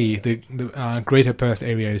City, the Greater Perth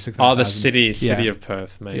area is 600,000. Oh, the city Yeah. of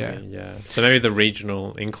Perth, maybe. Yeah. Yeah. So maybe the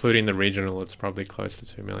regional, including the regional, it's probably close to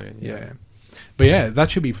 2 million. Yeah. But yeah, that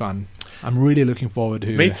should be fun. I'm really looking forward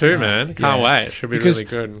to. Me too, man. Can't wait. It should be Because- really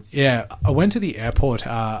good. Yeah, I went to the airport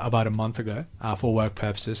about a month ago for work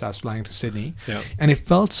purposes. I was flying to Sydney, Yeah. and it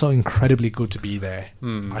felt so incredibly good to be there.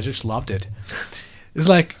 Mm. I just loved it. It's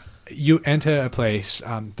like you enter a place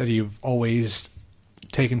that you've always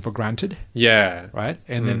taken for granted, Yeah. right?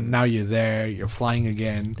 And then now you're there, you're flying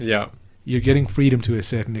again, Yeah. you're getting freedom to a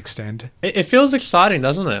certain extent. It feels exciting,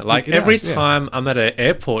 doesn't it? Like It every does, yeah. time I'm at an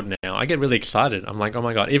airport now, I get really excited. I'm like, oh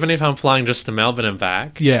my God, even if I'm flying just to Melbourne and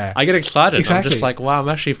back, Yeah. I get excited. I'm Exactly. just like, wow, I'm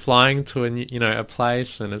actually flying to a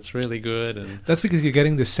place and it's really good. And That's because you're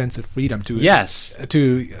getting this sense of freedom to yes,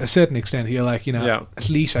 to a certain extent. You're like, Yeah. at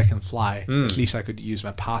least I can fly. Mm. At least I could use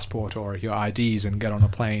my passport or your IDs and get on a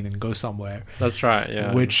plane and go somewhere. that's right.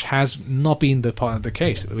 Yeah. Which has not been the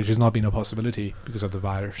case, which has not been a possibility because of the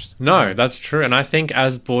virus. No, that's true. And I think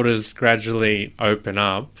as borders gradually open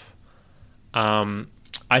up,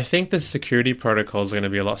 I think the security protocols are going to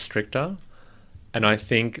be a lot stricter. And I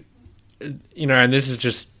think, and this is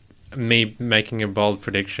just me making a bold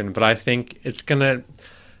prediction, but I think it's going to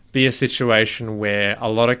be a situation where a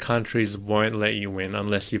lot of countries won't let you in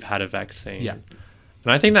unless you've had a vaccine. Yeah.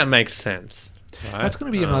 And I think that makes sense. Right? That's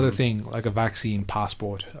going to be another thing, like a vaccine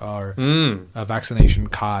passport or Mm, a vaccination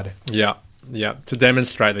card. yeah. Yeah. To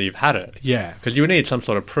demonstrate that you've had it. Yeah. Because you would need some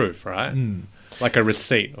sort of proof, right? Mm. Like a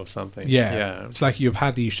receipt or something. Yeah. Yeah. It's like you've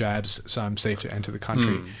had these jabs, so I'm safe to enter the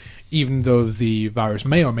country. Mm. Even though the virus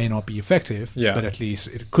may or may not be effective, Yeah. but at least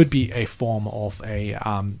it could be a form of a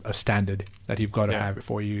standard that you've got to Yeah. have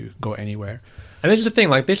before you go anywhere. And this is the thing,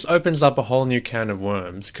 like this opens up a whole new can of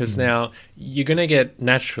worms because now you're going to get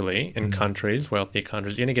naturally in countries, wealthier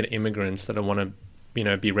countries, you're going to get immigrants that want to,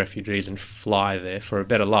 be refugees and fly there for a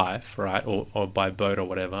better life, right? Or by boat or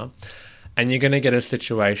whatever. And you're going to get a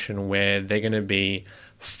situation where they're going to be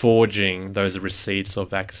forging those receipts or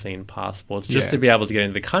vaccine passports just Yeah. to be able to get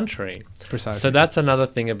into the country. Precisely. So that's another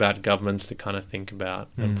thing about governments to kind of think about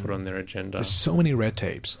and put on their agenda. There's so many red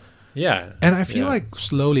tapes. Yeah. And I feel Yeah. like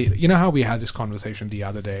slowly, you know how we had this conversation the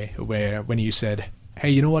other day where when you said, hey,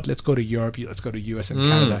 you know what, let's go to Europe, let's go to US and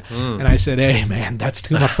Canada. And I said, hey, man, that's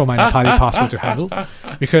too much for my Nepali passport to handle.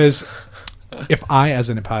 Because if I, as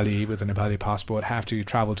a Nepali with a Nepali passport, have to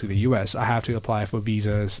travel to the US, I have to apply for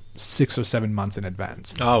visas 6 or 7 months in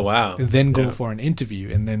advance. Oh, wow. And then go Yeah. for an interview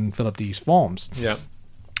and then fill up these forms. Yeah.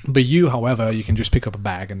 But you, however, you can just pick up a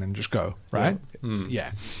bag and then just go, right? Mm.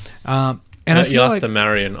 Yeah. And I You'll feel have like to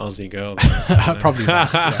marry an Aussie girl. probably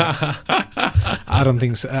not, yeah. I don't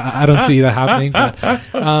think so. I don't see that happening.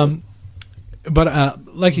 But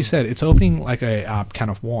like you said, it's opening like a can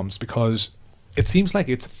of worms because it seems like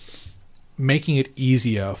it's making it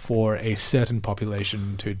easier for a certain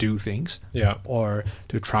population to do things Yeah. or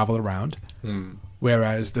to travel around, Mm.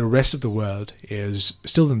 whereas the rest of the world is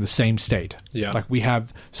still in the same state. Yeah. Like we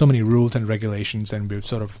have so many rules and regulations, and we've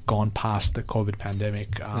sort of gone past the COVID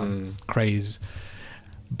pandemic craze.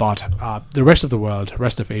 But the rest of the world,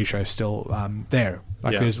 rest of Asia, is still there.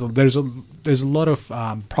 Like Yeah. there's a lot of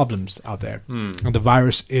problems out there, and the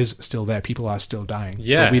virus is still there. People are still dying.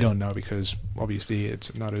 Yeah. But we don't know because obviously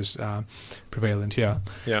it's not as prevalent here.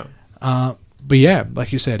 Yeah. But yeah,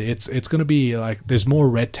 like you said, it's going to be like there's more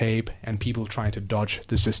red tape and people trying to dodge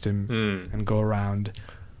the system and go around.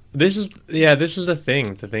 This is the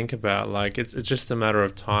thing to think about. Like, it's just a matter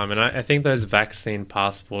of time, and I think those vaccine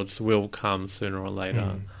passports will come sooner or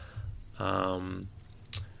later.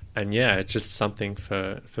 And yeah, it's just something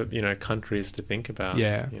for countries to think about.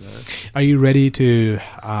 Yeah. Are you ready to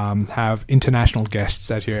have international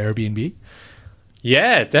guests at your Airbnb?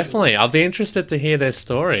 Yeah, definitely. I'll be interested to hear their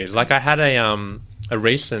stories. Like, I had a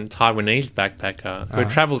recent Taiwanese backpacker who had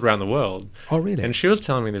traveled around the world. Oh, really? And she was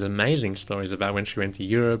telling me these amazing stories about when she went to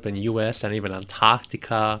Europe and US and even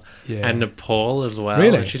Antarctica and Nepal as well.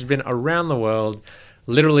 Really? And she's been around the world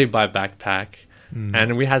literally by backpack.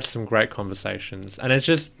 And we had some great conversations. And it's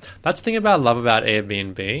just, that's the thing I love about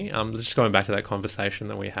Airbnb. Just going back to that conversation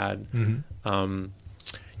that we had.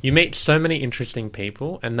 You meet so many interesting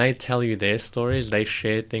people and they tell you their stories. They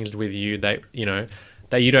share things with you that you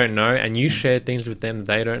don't know, and you share things with them that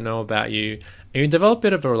they don't know about you. And you develop a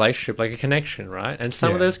bit of a relationship, like a connection, right? And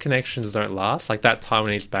some of those connections don't last. Like that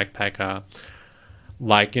Taiwanese backpacker,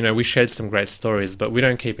 we shared some great stories, but we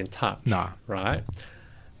don't keep in touch. No. Right?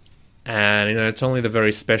 And, it's only the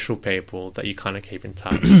very special people that you kind of keep in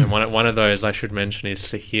touch. And one of those I should mention is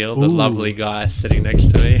Sahil, the lovely guy sitting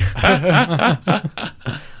next to me.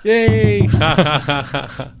 Yay!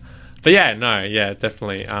 But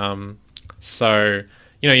definitely. So,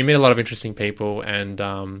 you meet a lot of interesting people, and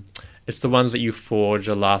it's the ones that you forge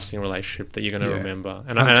a lasting relationship that you're going to remember.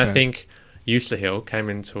 And I think you, Sahil, came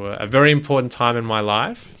into a very important time in my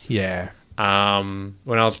life. Yeah.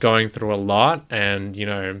 When I was going through a lot, and,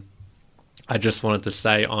 I just wanted to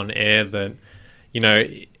say on air that,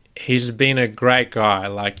 he's been a great guy.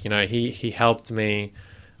 Like, he helped me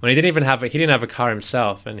when he didn't have a car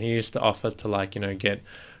himself, and he used to offer to get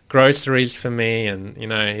groceries for me, and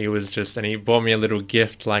he bought me a little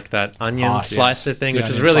gift, like that onion slicer thing, which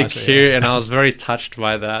is really cute, and I was very touched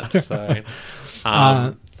by that. So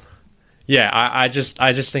I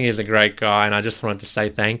just think he's a great guy, and I just wanted to say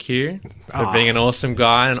thank you for being an awesome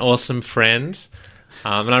guy, an awesome friend.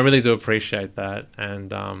 And I really do appreciate that.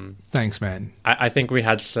 And thanks, man. I think we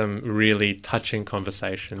had some really touching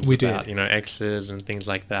conversations about exes and things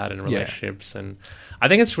like that, and relationships. And I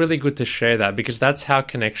think it's really good to share that, because that's how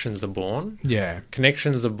connections are born. Yeah.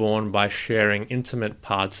 Connections are born by sharing intimate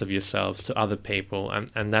parts of yourselves to other people,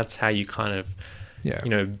 and that's how you kind of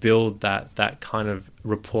build that kind of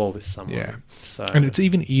rapport with someone. Yeah. So, and it's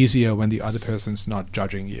even easier when the other person's not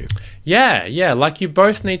judging you. Yeah. Like, you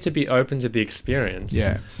both need to be open to the experience.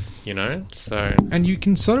 Yeah. So. And you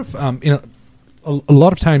can sort of, a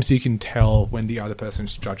lot of times you can tell when the other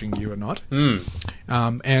person's judging you or not.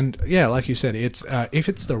 And like you said, it's if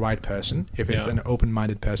it's the right person, if it's an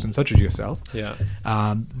open-minded person such as yourself,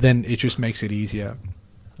 then it just makes it easier.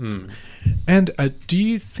 And do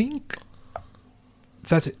you think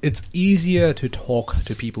that it's easier to talk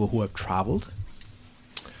to people who have traveled?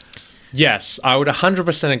 Yes, I would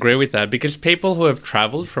 100% agree with that, because people who have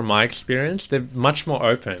traveled, from my experience, they're much more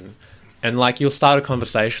open. And you'll start a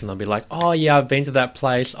conversation, they'll be like, oh yeah, I've been to that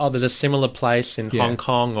place, oh, there's a similar place in Hong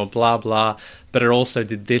Kong, or blah blah, but it also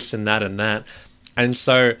did this and that and that. And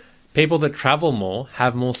so people that travel more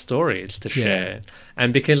have more stories to share.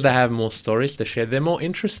 And because they have more stories to share, they're more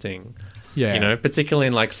interesting. Yeah. Particularly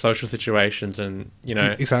in social situations, and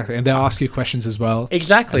exactly, and they'll ask you questions as well.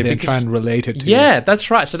 Exactly, and then try and relate it to that's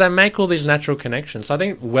right. So they make all these natural connections. So I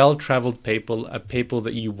think well-traveled people are people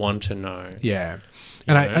that you want to know. Yeah,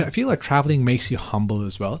 and I feel like traveling makes you humble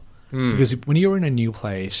as well, because when you're in a new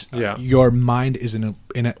place, your mind is in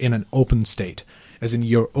an open state. As in,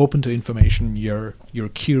 you're open to information. You're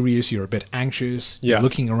curious. You're a bit anxious. You're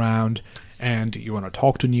looking around. And you want to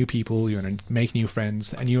talk to new people, you want to make new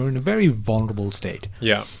friends, and you're in a very vulnerable state.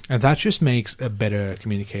 Yeah. And that just makes a better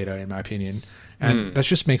communicator, in my opinion. And that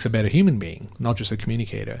just makes a better human being, not just a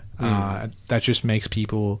communicator. That just makes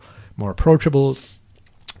people more approachable.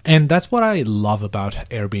 And that's what I love about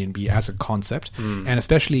Airbnb as a concept. And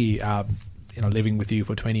especially living with you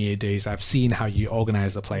for 28 days, I've seen how you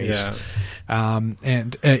organize the place. Yeah.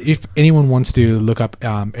 And if anyone wants to look up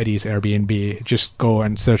Eddy's Airbnb, just go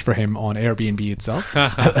and search for him on Airbnb itself.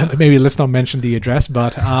 Maybe let's not mention the address,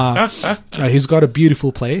 but he's got a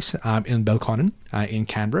beautiful place in Belconnen in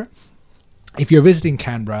Canberra. If you're visiting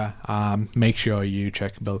Canberra, make sure you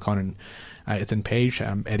check Belconnen. It's in Page,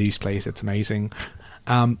 Eddy's place. It's amazing.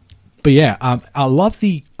 But I love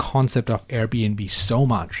the concept of Airbnb so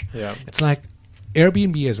much. Yeah. It's like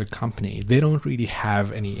Airbnb as a company, they don't really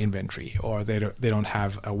have any inventory, or they don't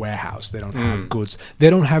have a warehouse. They don't have goods. They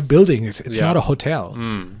don't have buildings. It's not a hotel.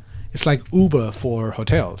 It's like Uber for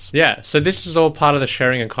hotels. Yeah. So this is all part of the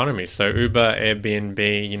sharing economy. So Uber, Airbnb,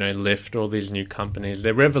 Lyft, all these new companies,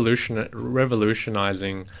 they're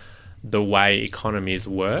revolutionizing the way economies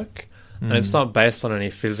work. And it's not based on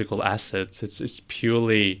any physical assets. It's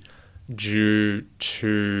purely due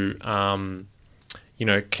to,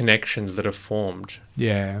 connections that are formed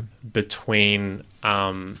between...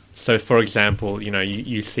 so, for example,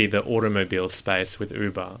 you see the automobile space with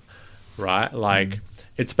Uber, right? Like,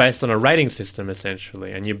 it's based on a rating system,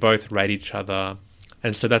 essentially, and you both rate each other.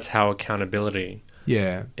 And so that's how accountability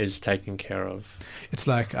is taken care of. It's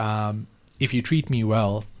like, if you treat me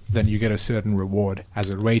well, then you get a certain reward as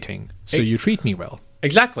a rating. So you treat me well.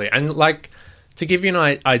 Exactly. And like, to give you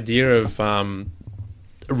an idea of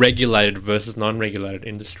regulated versus non-regulated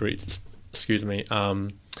industries,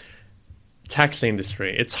 taxi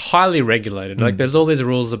industry, it's highly regulated. Like, there's all these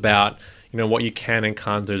rules about, what you can and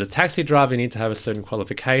can't do. As a taxi driver, you need to have a certain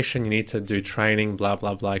qualification, you need to do training, blah,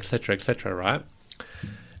 blah, blah, et cetera, right?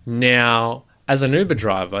 Now, as an Uber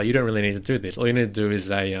driver, you don't really need to do this. All you need to do is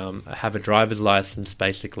have a driver's license,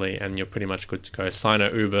 basically, and you're pretty much good to go. Sign a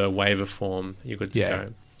Uber waiver form, you're good to go.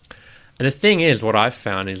 And the thing is, what I've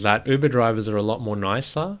found is that Uber drivers are a lot more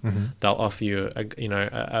nicer. They'll offer you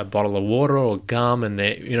a bottle of water or gum, and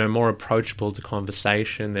they're more approachable to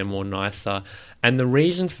conversation. They're more nicer, and the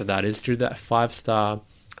reason for that is through that 5-star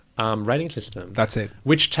rating system. That's it.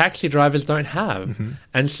 Which taxi drivers don't have.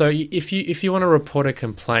 And so if you want to report a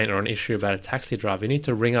complaint or an issue about a taxi driver, you need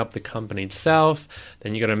to ring up the company itself.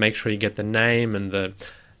 Then you got to make sure you get the name and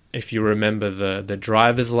if you remember the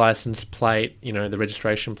driver's license plate, the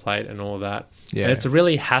registration plate and all that. Yeah. And it's a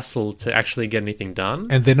really hassle to actually get anything done.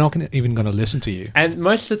 And they're not even going to listen to you. And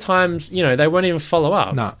most of the times, they won't even follow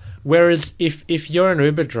up. No. Whereas if you're an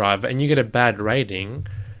Uber driver and you get a bad rating,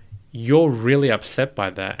 you're really upset by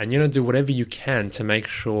that, and you're going to do whatever you can to make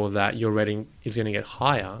sure that your rating is going to get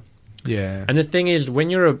higher. Yeah. And the thing is, when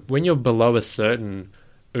you're below a certain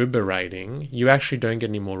Uber rating, you actually don't get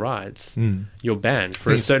any more rides. You're banned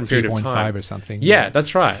for a certain period of time. 3.5 or something. Yeah,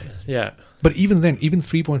 that's right. Yeah. But even then, even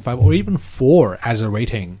 3.5 or even 4 as a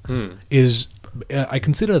rating is, I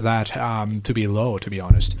consider that to be low, to be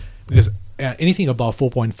honest, because anything above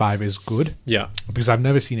 4.5 is good. Yeah. Because I've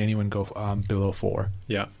never seen anyone go below 4.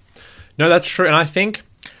 Yeah. No, that's true. And I think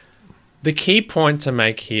the key point to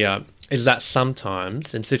make here is that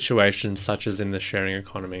sometimes in situations such as in the sharing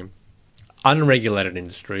economy, unregulated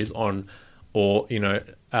industries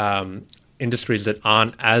industries that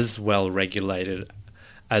aren't as well regulated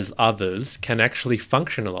as others can actually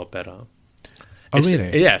function a lot better.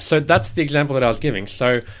 Really? Yeah. So that's the example that I was giving.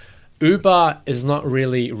 So Uber is not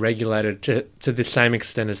really regulated to the same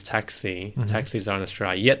extent as taxis are in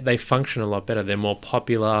Australia, yet they function a lot better. They're more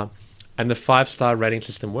popular. And the 5-star rating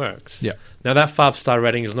system works. Yeah. Now, that 5-star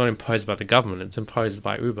rating is not imposed by the government. It's imposed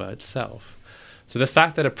by Uber itself. So the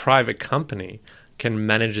fact that a private company can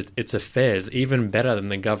manage its affairs even better than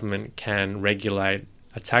the government can regulate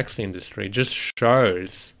a taxi industry just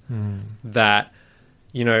shows that,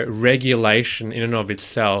 regulation in and of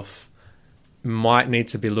itself might need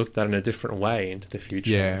to be looked at in a different way into the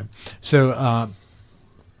future. Yeah. So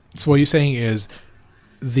what you're saying is,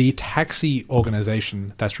 the taxi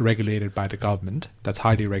organization that's regulated by the government, that's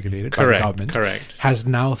highly regulated by the government, has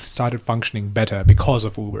now started functioning better because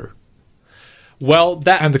of Uber. Well,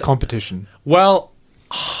 and the competition. Well,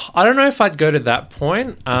 I don't know if I'd go to that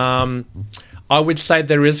point. I would say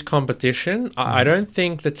there is competition. I don't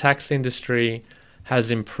think the taxi industry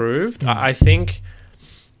has improved. I think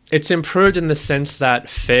it's improved in the sense that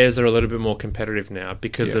fares are a little bit more competitive now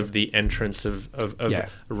because of the entrance of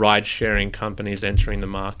ride-sharing companies entering the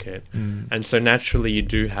market. And so naturally you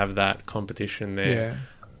do have that competition there.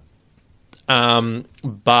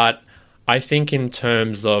 But I think in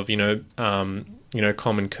terms of,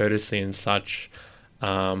 common courtesy and such,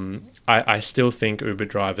 I still think Uber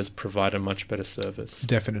drivers provide a much better service.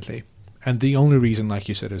 Definitely. And the only reason, like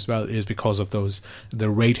you said as well, is because of the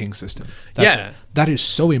rating system. That is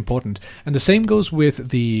so important. And the same goes with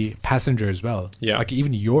the passenger as well. Yeah. Like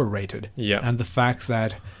even you're rated. Yeah. And the fact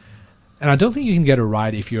that, and I don't think you can get a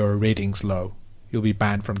ride if your rating's low. You'll be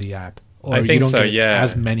banned from the app. Or I think you don't get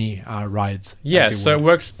as many rides. Yeah, so it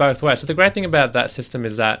works both ways. So the great thing about that system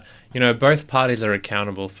is that, both parties are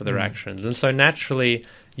accountable for their actions. And so naturally,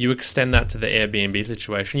 you extend that to the Airbnb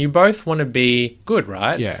situation. You both want to be good,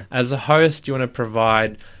 right? Yeah. As a host, you want to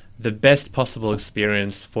provide the best possible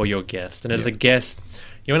experience for your guest. And as a guest,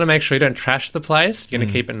 you want to make sure you don't trash the place. You're going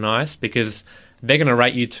to keep it nice because they're going to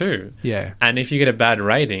rate you too. Yeah. And if you get a bad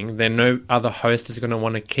rating, then no other host is going to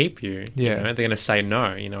want to keep you. Yeah. They're going to say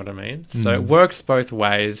no, you know what I mean? So it works both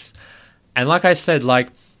ways. And like I said,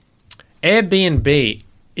 Airbnb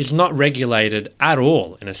is not regulated at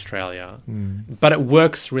all in Australia, but it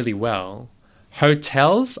works really well.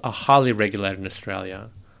 Hotels are highly regulated in Australia.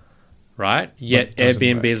 right? Yet doesn't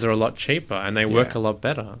Airbnbs are a lot cheaper and they work a lot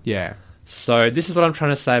better. Yeah. So this is what I'm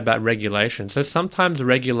trying to say about regulation. So sometimes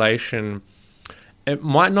regulation, it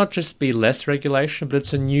might not just be less regulation, but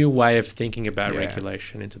it's a new way of thinking about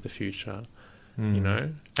regulation into the future, you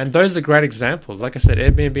know? And those are great examples. Like I said,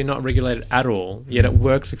 Airbnb not regulated at all, yet it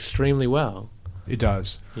works extremely well. It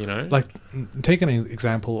does. You know? Like, take an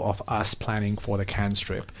example of us planning for the Cannes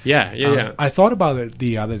trip. Yeah. I thought about it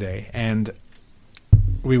the other day, and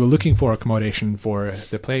we were looking for accommodation for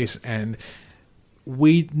the place, and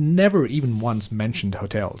we never even once mentioned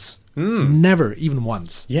hotels. Never even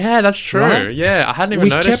once. Yeah, that's true. Right? Yeah, I hadn't even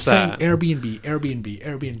noticed that. We kept saying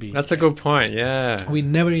Airbnb. That's a good point, yeah. We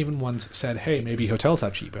never even once said, hey, maybe hotels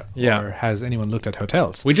are cheaper. Yeah. Or has anyone looked at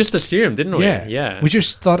hotels? We just assumed, didn't we? Yeah. We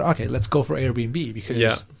just thought, okay, let's go for Airbnb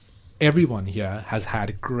because everyone here has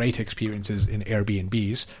had great experiences in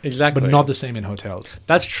Airbnbs. Exactly. But not the same in hotels.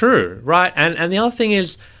 That's true, right? And the other thing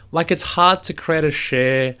is, like, it's hard to create a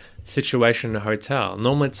share situation in a hotel.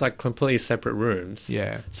 Normally it's like completely separate rooms.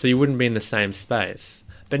 Yeah. So you wouldn't be in the same space.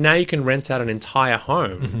 But now you can rent out an entire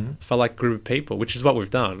home for like a group of people, which is what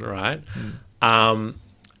we've done, right? And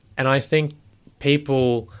I think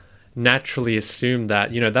people naturally assume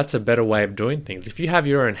that, you know, that's a better way of doing things. If you have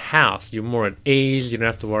your own house, you're more at ease, you don't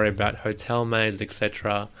have to worry about hotel maids,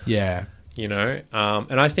 etc. Yeah. You know,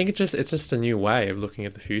 and I think it's just a new way of looking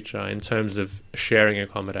at the future in terms of sharing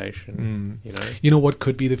accommodation. You know what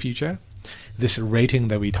could be the future? This rating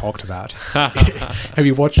that we talked about. Have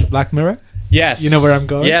you watched Black Mirror? Yes. You know where I'm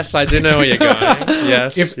going? Yes, I do know where you're going.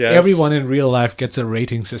 Yes. If everyone in real life gets a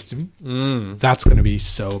rating system, that's going to be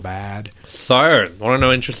so bad. So, want to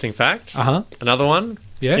know an interesting fact? Another one?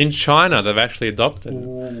 Yeah. In China, they've actually adopted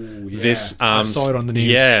this. I saw it on the news.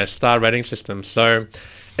 Yeah, star rating system. So,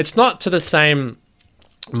 it's not to the same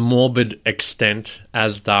morbid extent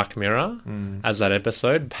as Dark Mirror, as that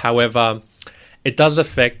episode. However, it does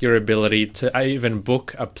affect your ability to even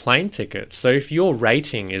book a plane ticket. So if your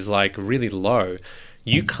rating is like really low,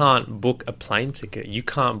 you can't book a plane ticket. You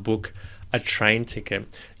can't book a train ticket.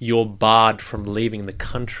 You're barred from leaving the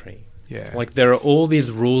country. Yeah. Like there are all these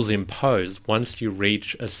rules imposed once you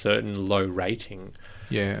reach a certain low rating.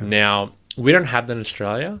 Yeah. Now, we don't have that in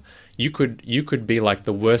Australia. You could be like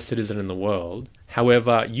the worst citizen in the world.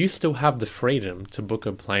 However, you still have the freedom to book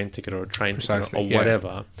a plane ticket or a train ticket or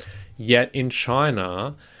whatever. Yet in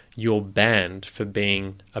China, you're banned for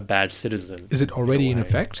being a bad citizen. Is it already in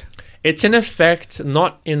effect? It's in effect,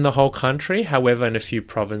 not in the whole country, however, in a few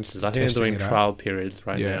provinces. I think they're doing trial periods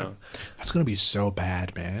right now. That's going to be so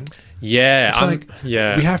bad, man. Yeah. It's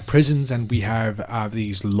we have prisons and we have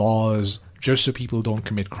these laws just so people don't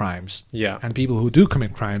commit crimes. Yeah. And people who do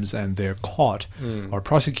commit crimes and they're caught or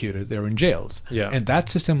prosecuted, they're in jails. Yeah. And that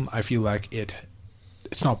system, I feel like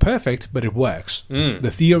it's not perfect, but it works. The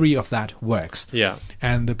theory of that works. Yeah.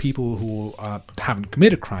 And the people who haven't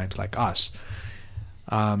committed crimes like us,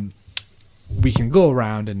 we can go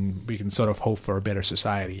around and we can sort of hope for a better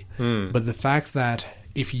society. But the fact that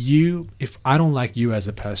if I don't like you as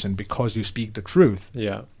a person because you speak the truth,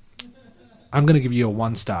 I'm going to give you a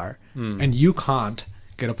 1 star, and you can't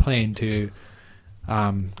get a plane to,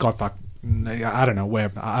 I don't know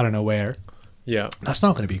where. Yeah. That's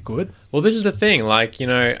not going to be good. Well, this is the thing, like, you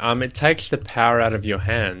know, it takes the power out of your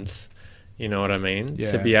hands, you know what I mean,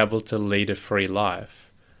 to be able to lead a free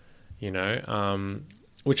life, you know,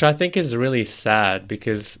 which I think is really sad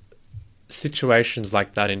because situations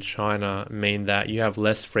like that in China mean that you have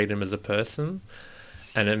less freedom as a person,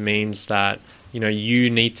 and it means that, you know, you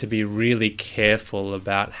need to be really careful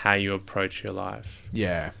about how you approach your life.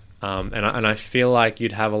 Yeah. And I feel like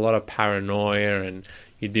you'd have a lot of paranoia and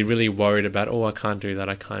you'd be really worried about, I can't do that.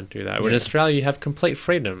 Where in Australia, you have complete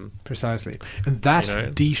freedom. Precisely. And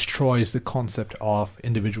that destroys the concept of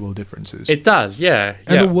individual differences. It does, yeah.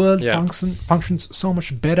 And the world functions so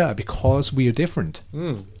much better because we are different.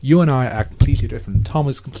 You and I are completely different. Tom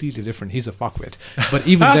is completely different. He's a fuckwit. But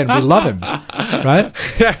even then, we love him. Right?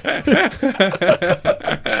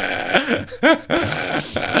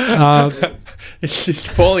 He's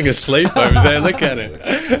falling asleep over there. Look at it.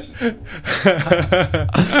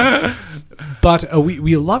 But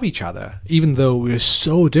we love each other, even though we're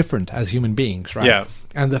so different as human beings, right? Yeah.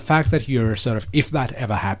 And the fact that you're sort of, if that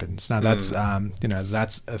ever happens, now that's,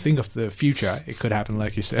 that's a thing of the future. It could happen,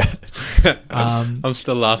 like you said. I'm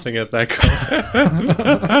still laughing at that comment.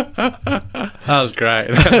 That was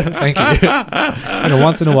great. Thank you.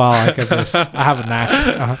 Once in a while, I have a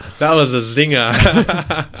knack. That was a zinger.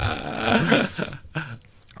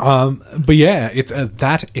 But yeah, it's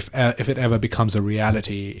that if it ever becomes a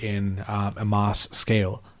reality in a mass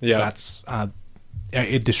scale, that's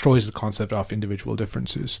it destroys the concept of individual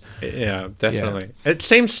differences. Yeah, definitely. Yeah. It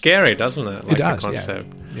seems scary, doesn't it? Like it does, the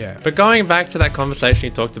concept. Yeah. But going back to that conversation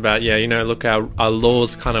you talked about, yeah, look, our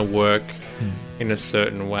laws kind of work in a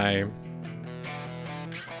certain way.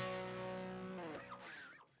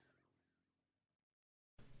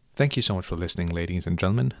 Thank you so much for listening, ladies and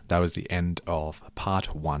gentlemen. That was the end of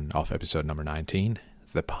part 1 of episode number 19.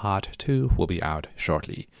 The part 2 will be out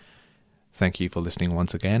shortly. Thank you for listening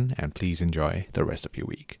once again, and please enjoy the rest of your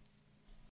week.